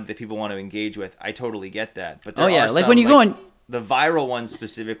personality that people want to engage with. I totally get that. But like when you go on the viral ones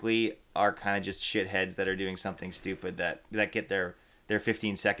specifically are kind of just shitheads that are doing something stupid that get their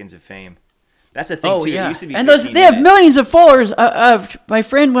 15 seconds of fame. That's the thing too. Yeah. It used to be and they have millions of followers. My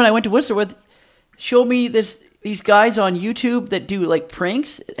friend, when I went to Whistler with, showed me these guys on YouTube that do like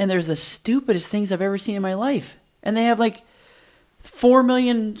pranks, and there's the stupidest things I've ever seen in my life, and they have like 4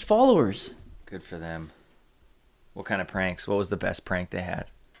 million followers. Good for them. What kind of pranks? What was the best prank they had?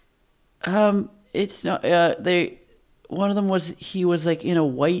 It's not one of them was he was like in a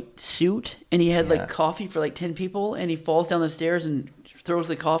white suit and he had like coffee for like 10 people, and he falls down the stairs and throws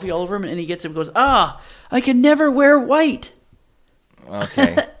the coffee all over him, and he gets up and goes, I can never wear white.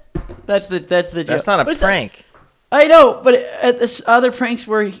 Okay. That's the joke. That's not a prank. I know, but at this other pranks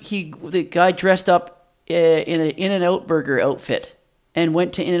where the guy dressed up in an In-N-Out Burger outfit and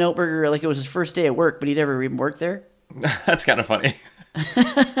went to In-N-Out Burger like it was his first day at work, but he never even worked there. That's kind of funny.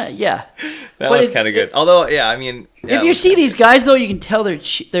 Yeah. That was kind of good. Although, yeah, I mean... Yeah, if you see these guys, though, you can tell they're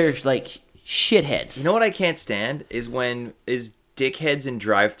like shitheads. You know what I can't stand is dickheads in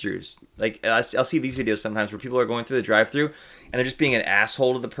drive-thrus. Like, I'll see these videos sometimes where people are going through the drive-thru and they're just being an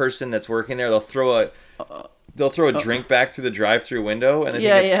asshole to the person that's working there. They'll throw a drink back through the drive-thru window and then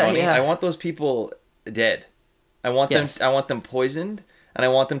think it's funny. Yeah. I want those people dead. I want them poisoned, and I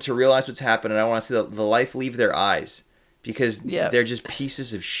want them to realize what's happened, and I want to see the life leave their eyes because they're just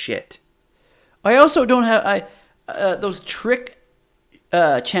pieces of shit. I also don't have those trick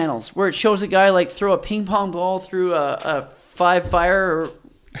channels where it shows a guy like throw a ping pong ball through a five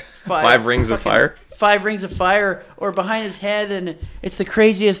rings of fire. 5 rings of fire, or behind his head, and it's the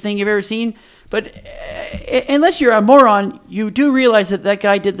craziest thing you've ever seen. But unless you're a moron, you do realize that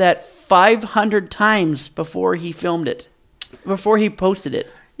guy did that 500 times before he filmed it, before he posted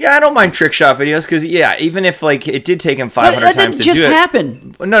it. Yeah, I don't mind trick shot videos because even if like it did take him 500 times to do it. That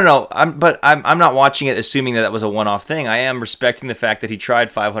didn't just happen. No. I'm not watching it assuming that was a one-off thing. I am respecting the fact that he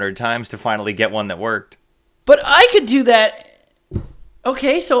tried 500 times to finally get one that worked. But I could do that.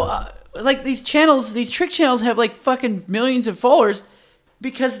 Okay, so like these trick channels have like fucking millions of followers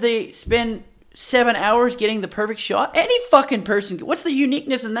because they spend 7 hours getting the perfect shot. Any fucking person. What's the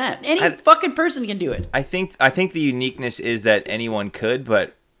uniqueness in that? Any fucking person can do it. I think the uniqueness is that anyone could,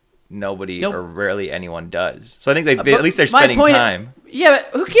 but nobody or rarely anyone does. So I think at least they're spending time. Yeah,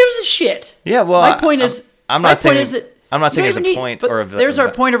 but who gives a shit? Yeah, well, my point is, I'm not saying there's a point or there's our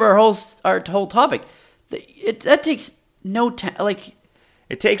point of our whole topic. That takes no time. Like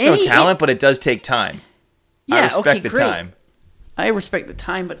it takes no talent, but it does take time. Yeah, I respect the time. I respect the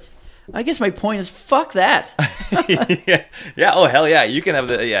time, but I guess my point is fuck that. Yeah. Oh hell yeah. You can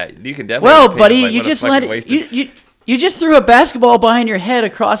have you can definitely. Well, buddy, you just let it. You just threw a basketball behind your head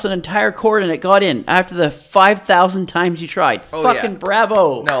across an entire court and it got in after the 5,000 times you tried. Fucking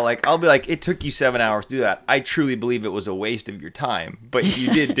bravo. No, like I'll be like, it took you 7 hours to do that. I truly believe it was a waste of your time, but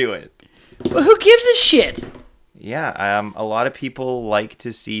you did do it. Well, who gives a shit? Yeah, a lot of people like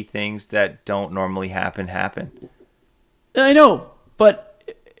to see things that don't normally happen. I know,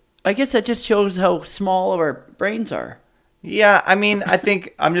 but I guess that just shows how small our brains are. Yeah, I mean, I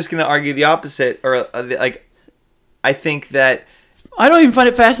think I'm just going to argue the opposite, or I think that I don't even find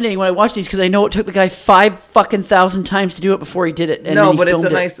it fascinating when I watch these because I know it took the guy 5,000 times to do it before he did it. And no, but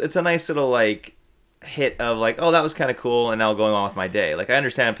it's a nice little like hit of like, oh, that was kind of cool, and now going on with my day. Like I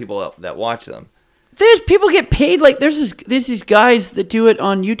understand people that watch them. There's people get paid like there's these guys that do it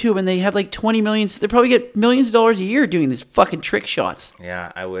on YouTube and they have like 20 million. They probably get millions of dollars a year doing these fucking trick shots.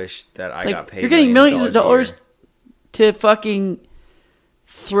 Yeah, I wish that I got paid. You're getting millions of dollars to fucking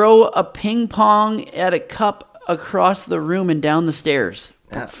throw a ping pong at a cup across the room and down the stairs.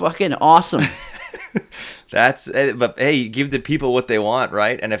 Yeah. Fucking awesome. But hey, give the people what they want,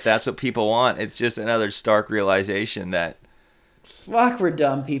 right? And if that's what people want, it's just another stark realization that fuck, we're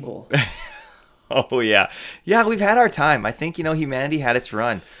dumb people. Oh yeah. We've had our time. I think humanity had its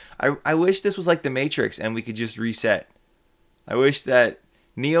run. I wish this was like the Matrix and we could just reset. I wish that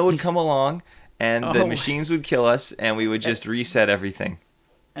Neo would come along and the machines would kill us and we would just reset everything.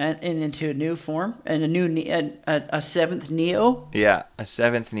 And into a new form and a seventh Neo. Yeah, a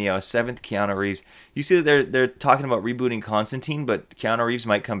seventh Neo, a seventh Keanu Reeves. You see that they're talking about rebooting Constantine, but Keanu Reeves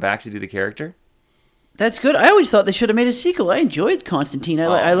might come back to do the character. That's good. I always thought they should have made a sequel. I enjoyed Constantine.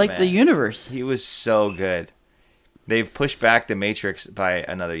 I liked the universe. He was so good. They've pushed back The Matrix by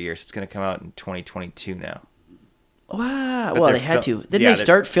another year, so it's going to come out in 2022 now. Wow. Well, they had to. Didn't they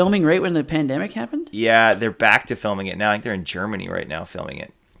start filming right when the pandemic happened? Yeah, they're back to filming it now. I think they're in Germany right now filming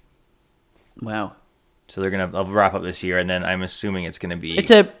it. Wow. So they're going to wrap up this year, and then I'm assuming it's going to be...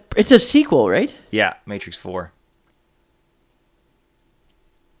 It's a sequel, right? Yeah, Matrix 4.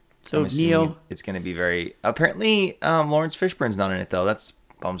 So Neo, it's going to be very. Apparently, Lawrence Fishburne's not in it though. That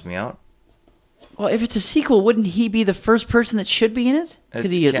bums me out. Well, if it's a sequel, wouldn't he be the first person that should be in it?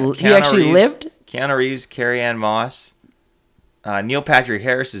 Because he actually lived. Keanu Reeves, Carrie-Anne Moss, Neil Patrick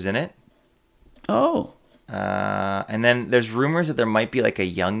Harris is in it. Oh. And then there's rumors that there might be like a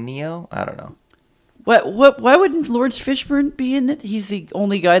young Neo. I don't know. What? Why wouldn't Lawrence Fishburne be in it? He's the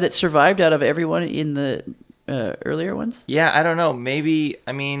only guy that survived out of everyone in the earlier ones. Yeah, I don't know. Maybe.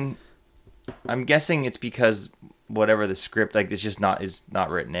 I mean, I'm guessing it's because whatever the script, like, it's just not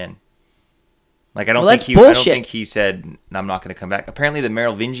written in. Like, I don't think he said I'm not going to come back. Apparently, the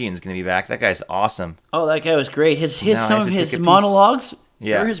Merovingian's going to be back. That guy's awesome. Oh, that guy was great. Some of his monologues.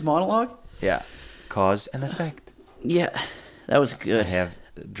 Yeah. Remember his monologue? Yeah. Cause and effect. Yeah, that was good. I have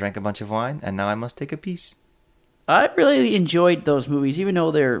drank a bunch of wine, and now I must take a piece. I really enjoyed those movies, even though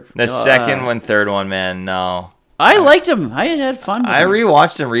they're... The second one, third one, man, no. I liked them. I had fun with them. I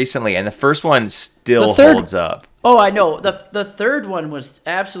rewatched them recently, and the first one still holds up. Oh, I know. The third one was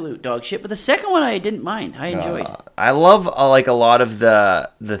absolute dog shit, but the second one I didn't mind. I enjoyed. I love like a lot of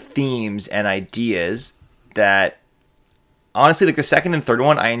the themes and ideas that... Honestly, like the second and third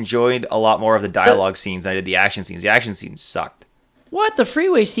one, I enjoyed a lot more of the dialogue scenes than I did the action scenes. The action scenes sucked. What? The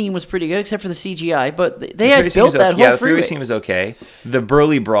freeway scene was pretty good, except for the CGI, but they had built that whole freeway. Yeah, the freeway scene was okay. The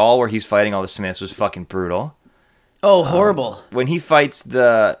Burly Brawl, where he's fighting all the Smiths, was fucking brutal. Oh, horrible. When he fights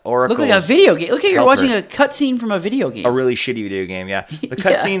the Oracle. Look like a video game. Look like you're watching a cutscene from a video game. A really shitty video game, yeah. The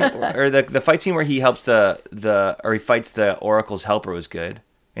cutscene, or the fight scene where he helps he fights the Oracle's helper was good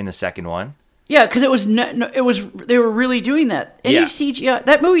in the second one. Yeah, because they were really doing that. CGI,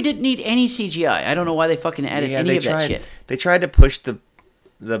 that movie didn't need any CGI. I don't know why they fucking added any of that shit. They tried to push the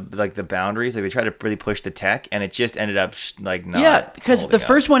boundaries, like they tried to really push the tech, and it just ended up not. Yeah, because the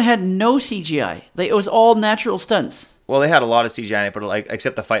first one had no CGI. It was all natural stunts. Well, they had a lot of CGI in it, but like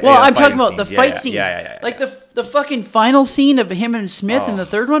except the fight. Well, I'm talking about the fight scenes. Yeah. Like the fucking final scene of him and Smith in the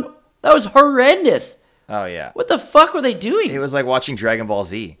third one. That was horrendous. Oh yeah. What the fuck were they doing? It was like watching Dragon Ball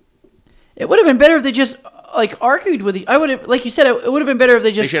Z. It would have been better if they just argued with. I would have, like you said, it would have been better if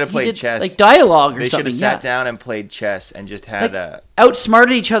they just. They should have played chess, like dialogue or they something. They should have sat down and played chess and just had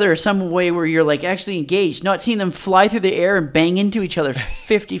outsmarted each other some way where you're like actually engaged, not seeing them fly through the air and bang into each other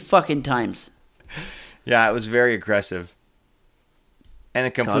 50 fucking times. Yeah, it was very aggressive, and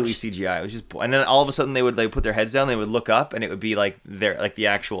it completely CGI. It was just, and then all of a sudden they would put their heads down, they would look up, and it would be like the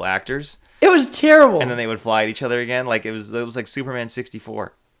actual actors. It was terrible. And then they would fly at each other again, like it was like Superman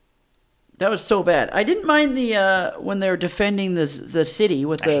 64. That was so bad. I didn't mind the when they were defending the city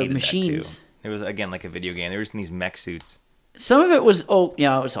with the machines. It was again like a video game. They were just in these mech suits. Some of it was it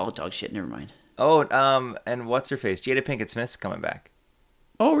was all dog shit. Never mind. Oh, and what's her face? Jada Pinkett Smith's coming back.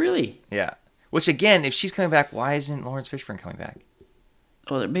 Oh, really? Yeah. Which again, if she's coming back, why isn't Lawrence Fishburne coming back?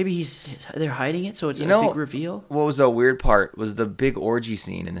 Oh, maybe they're hiding it, so it's a big reveal. What was a weird part was the big orgy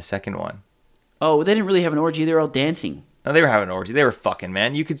scene in the second one. Oh, they didn't really have an orgy. They were all dancing. No, they were having an orgy. They were fucking,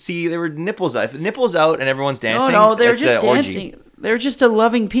 man. You could see there were nipples out. If nipples out and everyone's dancing. No, they were just dancing. Orgy. They were just a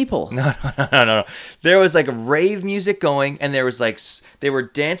loving people. No. There was like rave music going, and there was like they were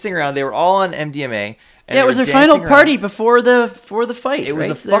dancing around. They were all on MDMA. And it was their final party before the fight. It was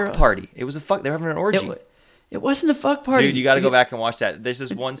a fuck party. It was a fuck. They were having an orgy. It wasn't a fuck party. Dude, you got to go back and watch that. There's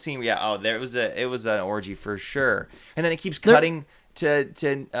this one scene. It was an orgy for sure. And then it keeps cutting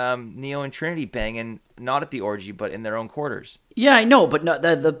to Neo and Trinity banging, not at the orgy, but in their own quarters. Yeah, I know, but not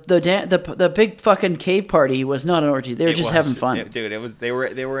the big fucking cave party was not an orgy. They were just having fun. Dude, it was they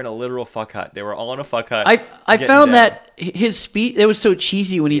were in a literal fuck hut. They were all in a fuck hut. I found that his speech, it was so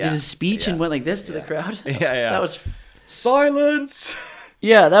cheesy when he did his speech and went like this to the crowd. Yeah. That was silence.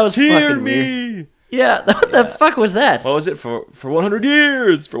 Yeah, that was Hear fucking me. Weird. Yeah, what the fuck was that? What was it for 100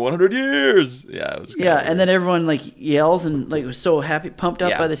 years? For 100 years. Yeah, it was. Yeah, and then everyone like yells and like was so happy, pumped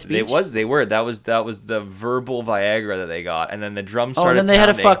up by the speech. They were. That was the verbal Viagra that they got, and then the drums started. Oh, and then they had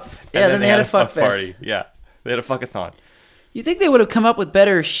a fuck. Yeah, then they had a fuck party. Yeah, they had a fuckathon. You think they would have come up with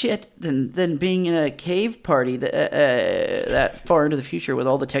better shit than being in a cave party that far into the future with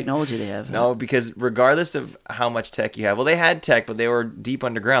all the technology they have? No, because regardless of how much tech you have, well, they had tech, but they were deep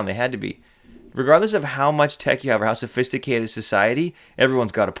underground. They had to be. Regardless of how much tech you have or how sophisticated society,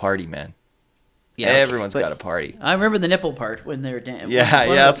 everyone's got a party, man. Yeah, everyone's got a party. I remember the nipple part when they were dancing. Yeah,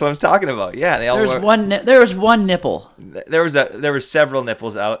 that's what I'm talking about. Yeah, they all there was one nipple. There were several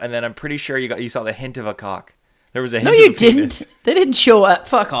nipples out, and then I'm pretty sure you saw the hint of a cock. There was a hint. No, you didn't. They didn't show up.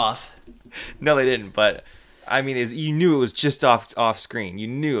 Fuck off. No, they didn't. But I mean, you knew it was just off screen. You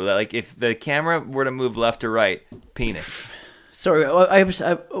knew that, like, if the camera were to move left or right, penis. Sorry,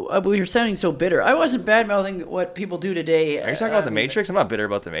 we were sounding so bitter. I wasn't bad mouthing what people do today. Are you talking about The Matrix? I'm not bitter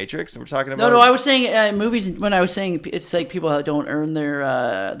about The Matrix. We're talking about no. I was saying movies. When I was saying it's like people don't earn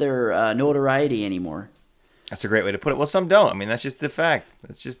their notoriety anymore. That's a great way to put it. Well, some don't. I mean, that's just the fact.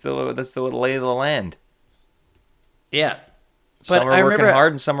 That's the lay of the land. Yeah. But some are working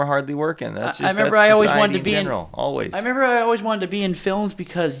hard and some are hardly working. That's just, I remember I always wanted to be in general. Always. I remember I always wanted to be in films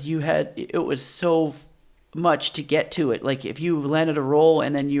because it was so much to get to it. Like if you landed a role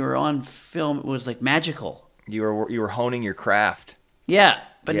and then you were on film, it was like magical. You were honing your craft. Yeah,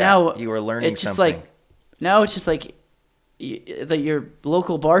 but now you were learning it's just something. Like now it's just like your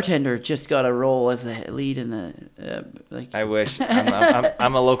local bartender just got a role as a lead in the like. I wish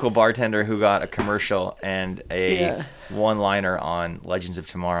I'm a local bartender who got a commercial and a one-liner on Legends of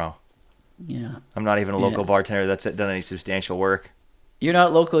Tomorrow. Yeah, I'm not even a local bartender that's done any substantial work. You're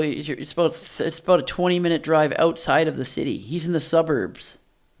not local. It's about a 20-minute drive outside of the city. He's in the suburbs.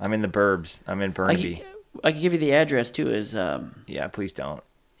 I'm in the burbs. I'm in Burnaby. I can give you the address too. Yeah, please don't.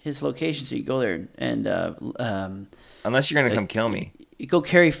 His location, so you go there and unless you're gonna come kill me. You go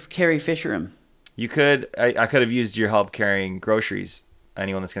Carrie Fisher him. You could. I could have used your help carrying groceries.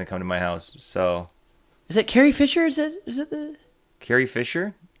 Anyone that's gonna come to my house. So. Is that Carrie Fisher? Is that the? Carrie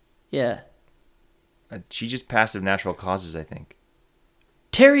Fisher? Yeah. She just passed of natural causes, I think.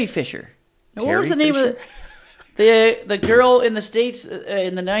 Terry Fisher. Now, what was the name of the girl in the States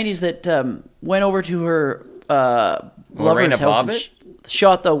in the 90s that went over to her lover's house and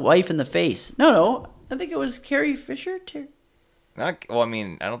shot the wife in the face? No. I think it was Carrie Fisher. I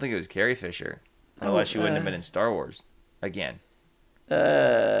don't think it was Carrie Fisher. Otherwise, she wouldn't have been in Star Wars again.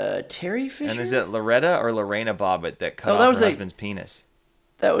 Terry Fisher? And is it Loretta or Lorena Bobbitt that cut off her husband's penis?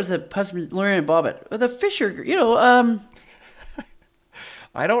 That was the husband, Lorena Bobbitt. The Fisher,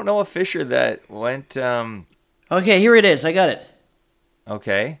 I don't know a Fisher that went... Okay, here it is. I got it.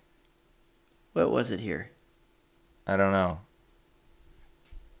 Okay. What was it here? I don't know.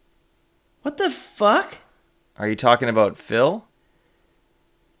 What the fuck? Are you talking about Phil?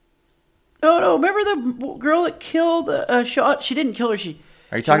 No. Remember the girl that killed shot? She didn't kill her.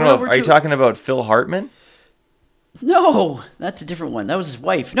 Are you talking about Phil Hartman? No, that's a different one. That was his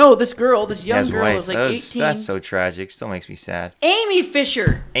wife. No, this young girl was like 18. That's so tragic. Still makes me sad. Amy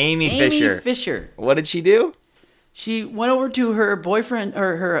Fisher. Amy Fisher. What did she do? She went over to her boyfriend,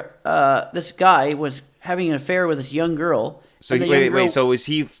 or her this guy was having an affair with this young girl. So wait. So was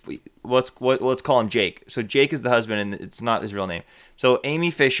he? Let's call him Jake. So Jake is the husband, and it's not his real name. So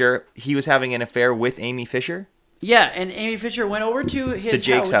Amy Fisher, he was having an affair with Amy Fisher. Yeah, and Amy Fisher went over to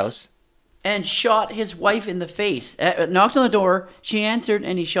Jake's house. And shot his wife in the face. Knocked on the door. She answered,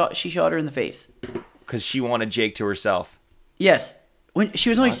 and she shot her in the face. Because she wanted Jake to herself. Yes, when she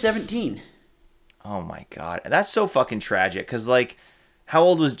was only 17. Oh my god, that's so fucking tragic. Because how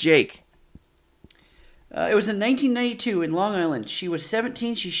old was Jake? It was in 1992 in Long Island. She was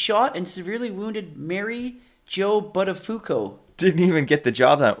 17. She shot and severely wounded Mary Jo Buttafuoco. Didn't even get the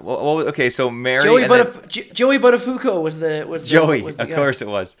job done. Well, okay, so Mary Joey Buttafuoco was Joey. Was the of guy. Course it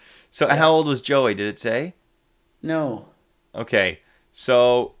was. So how old was Joey? Did it say? No. Okay,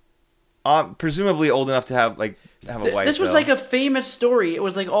 so presumably old enough to have a wife. This was like a famous story. It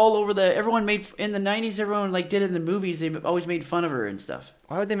was like all over everyone made in the 90s. Everyone did it in the movies. They always made fun of her and stuff.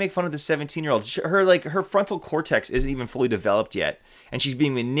 Why would they make fun of the 17-year-old? Her frontal cortex isn't even fully developed yet, and she's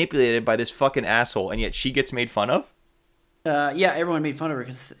being manipulated by this fucking asshole, and yet she gets made fun of. Yeah, everyone made fun of her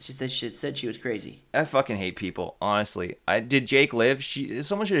because she said she was crazy. I fucking hate people, honestly. Did Jake live?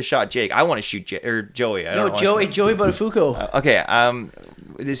 Someone should have shot Jake. I want to shoot Joey. Joey Buttafuoco. Okay.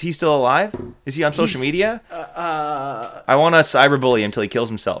 Is he still alive? Is he on social media? I want to cyberbully him until he kills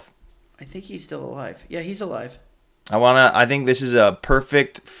himself. I think he's still alive. Yeah, he's alive. I think this is a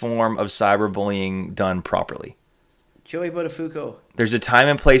perfect form of cyberbullying done properly. Joey Buttafuoco. There's a time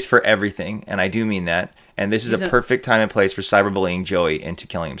and place for everything, and I do mean that. And this is a perfect time and place for cyberbullying Joey into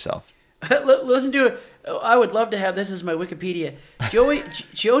killing himself. Listen to it. I would love to have this as my Wikipedia.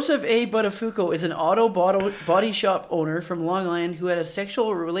 Joseph A. Buttafuoco is an auto body shop owner from Long Island who had a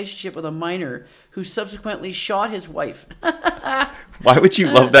sexual relationship with a minor who subsequently shot his wife. Why would you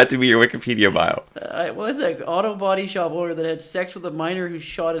love that to be your Wikipedia bio? It's an auto body shop owner that had sex with a minor who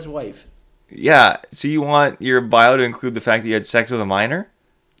shot his wife. Yeah, so you want your bio to include the fact that you had sex with a minor?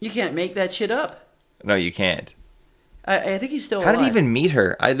 You can't make that shit up. No, you can't. I think he's still alive. How did he even meet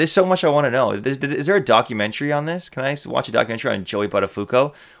her? There's so much I want to know. Is there a documentary on this? Can I watch a documentary on Joey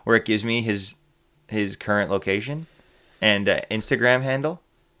Buttafuoco where it gives me his current location and Instagram handle?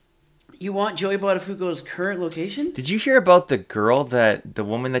 You want Joey Buttafuoco's current location? Did you hear about the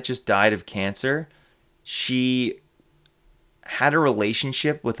woman that just died of cancer? She had a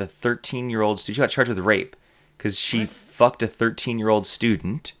relationship with a 13-year-old student. She got charged with rape because she fucked a 13-year-old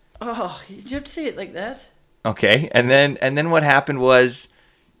student. Oh, did you have to say it like that? Okay, and then what happened was,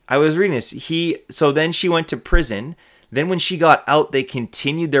 I was reading this. So then she went to prison. Then when she got out, they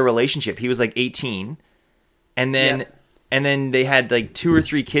continued their relationship. He was like 18, and then they had like 2 or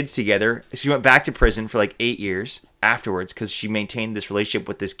 3 kids together. She went back to prison for like 8 years afterwards because she maintained this relationship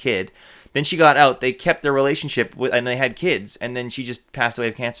with this kid. Then she got out. They kept their relationship and they had kids. And then she just passed away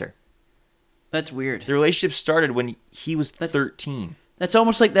of cancer. That's weird. The relationship started when he was 13. That's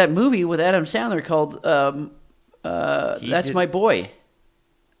almost like that movie with Adam Sandler called My Boy.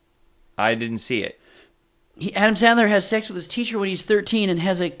 I didn't see it. Adam Sandler has sex with his teacher when he's 13 and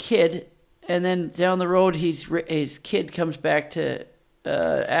has a kid. And then down the road, his kid comes back to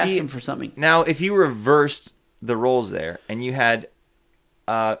ask him for something. Now, if you reversed the roles there and you had...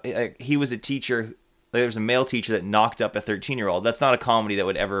 he was a teacher. There was a male teacher that knocked up a 13-year-old. That's not a comedy that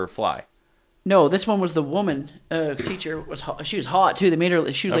would ever fly. No, this one was the woman teacher. She was hot too. They made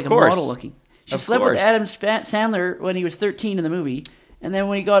her. She was like a model looking. She slept with Adam Sandler when he was 13 in the movie, and then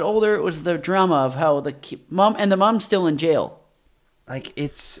when he got older, it was the drama of how the mom's still in jail. Like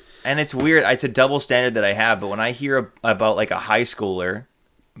it's weird. It's a double standard that I have. But when I hear about like a high schooler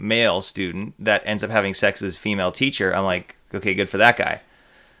male student that ends up having sex with his female teacher, I'm like, okay, good for that guy.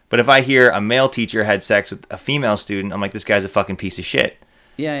 But if I hear a male teacher had sex with a female student, I'm like, this guy's a fucking piece of shit.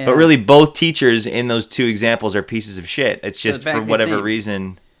 Yeah. But really, both teachers in those 2 examples are pieces of shit. It's just for whatever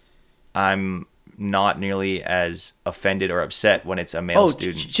reason, I'm not nearly as offended or upset when it's a male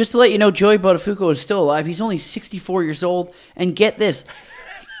student. Just to let you know, Joey Buttafuoco is still alive. He's only 64 years old. And get this.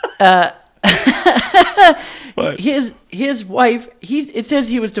 His wife, it says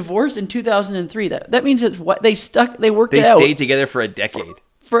he was divorced in 2003. That means they worked it out. They stayed together for a decade.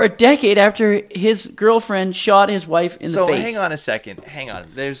 For a decade after his girlfriend shot his wife in the face. So hang on a second. Hang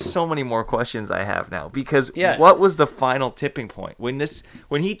on. There's so many more questions I have now. Because what was the final tipping point? When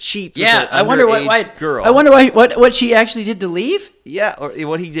he cheats with an underage girl. I wonder what she actually did to leave? Yeah, or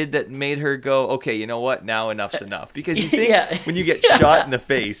what he did that made her go, okay, you know what? Now enough's enough. Because you think when you get shot in the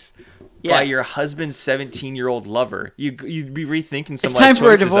face by your husband's 17-year-old lover, you'd be rethinking some life choices. It's time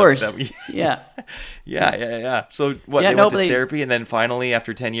for a divorce. Yeah. So what? They went to therapy, and then finally,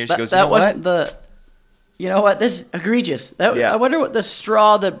 after 10 years, she goes, you know what? This is egregious. I wonder what the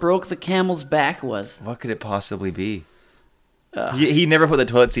straw that broke the camel's back was. What could it possibly be? He never put the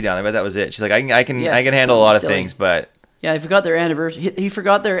toilet seat down. I bet that was it. She's like, I can handle a lot of things, but yeah, he forgot their anniversary. He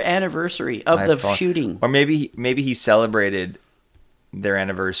forgot their anniversary of the shooting. Or maybe he celebrated their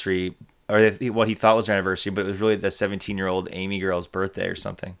anniversary, or what he thought was their anniversary, but it was really the 17-year-old Amy girl's birthday or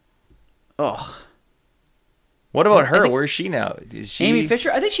something. Oh. What about her? Where is she now? Is she Amy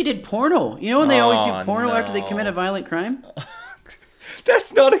Fisher? I think she did porno. You know when they always do porno after they commit a violent crime?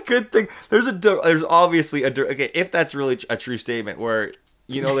 That's not a good thing. There's obviously okay, if that's really a true statement where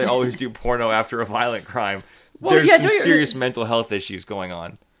they always do porno after a violent crime. There's some serious mental health issues going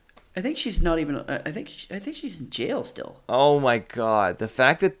on. I think she's not even. I think she's in jail still. Oh my god! The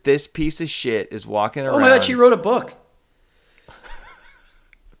fact that this piece of shit is walking around. Oh my god! She wrote a book.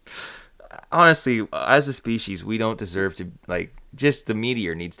 Honestly, as a species, we don't deserve to just the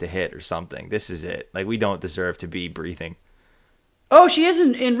meteor needs to hit or something. This is it. We don't deserve to be breathing. Oh, she is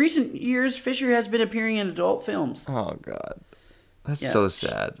in recent years. Fisher has been appearing in adult films. Oh god, that's so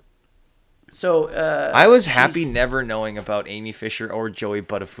sad. So I was happy never knowing about Amy Fisher or Joey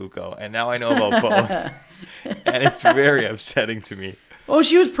Buttafuoco, and now I know about both, and it's very upsetting to me. Oh,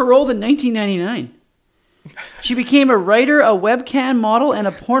 she was paroled in 1999. She became a writer, a webcam model, and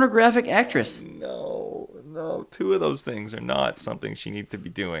a pornographic actress. No, 2 of those things are not something she needs to be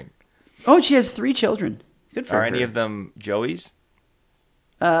doing. Oh, and she has 3 children. Good for her. Are any of them Joey's?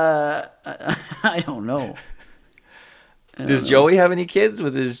 I don't know. Does Joey have any kids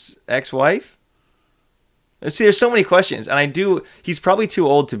with his ex-wife? See, there's so many questions, and he's probably too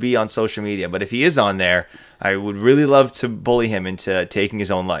old to be on social media, but if he is on there, I would really love to bully him into taking his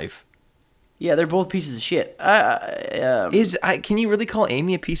own life. Yeah, they're both pieces of shit. Can you really call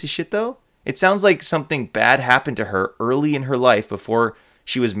Amy a piece of shit, though? It sounds like something bad happened to her early in her life before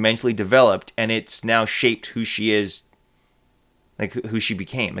she was mentally developed, and it's now shaped who she is, who she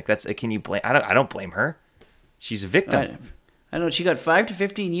became. Can you blame? I don't blame her. She's a victim. I know. She got 5 to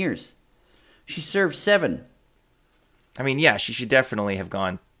 15 years. She served 7. I mean, yeah, she should definitely have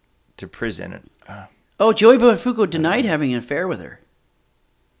gone to prison. Joey Buttafuoco denied having an affair with her.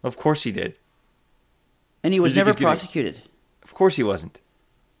 Of course he did. And he was never prosecuted. Of course he wasn't.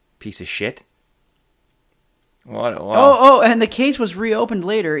 Piece of shit. What? Oh, and the case was reopened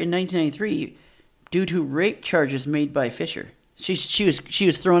later in 1993 due to rape charges made by Fisher. She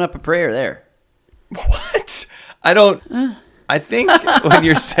was throwing up a prayer there. What? I think when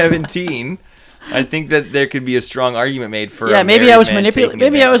you're 17, I think that there could be a strong argument made for. Yeah, maybe I was manipulated.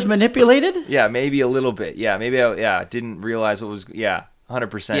 Maybe I was manipulated. Yeah, maybe a little bit. Yeah, maybe I didn't realize what was. Yeah,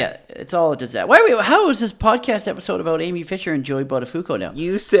 100%. Yeah, it's all just that. Wait, how is this podcast episode about Amy Fisher and Joey Buttafuoco now?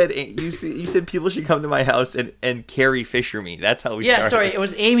 You said people should come to my house and Carrie Fisher me. That's how we started. Yeah, sorry, it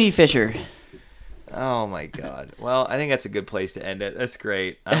was Amy Fisher. Oh my God! Well, I think that's a good place to end it. That's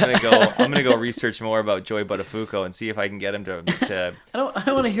great. I'm gonna go research more about Joey Buttafuoco and see if I can get him to I don't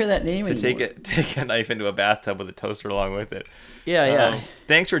want to hear that name anymore. Take a knife into a bathtub with a toaster along with it. Yeah.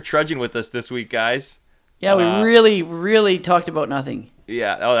 Thanks for trudging with us this week, guys. Yeah, we really talked about nothing.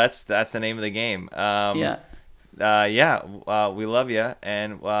 Yeah. Oh, that's the name of the game. We love you,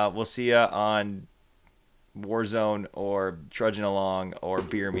 and we'll see you on Warzone or Trudging Along or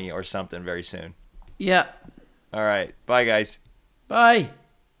Beer Me or something very soon. Yeah. All right. Bye, guys. Bye.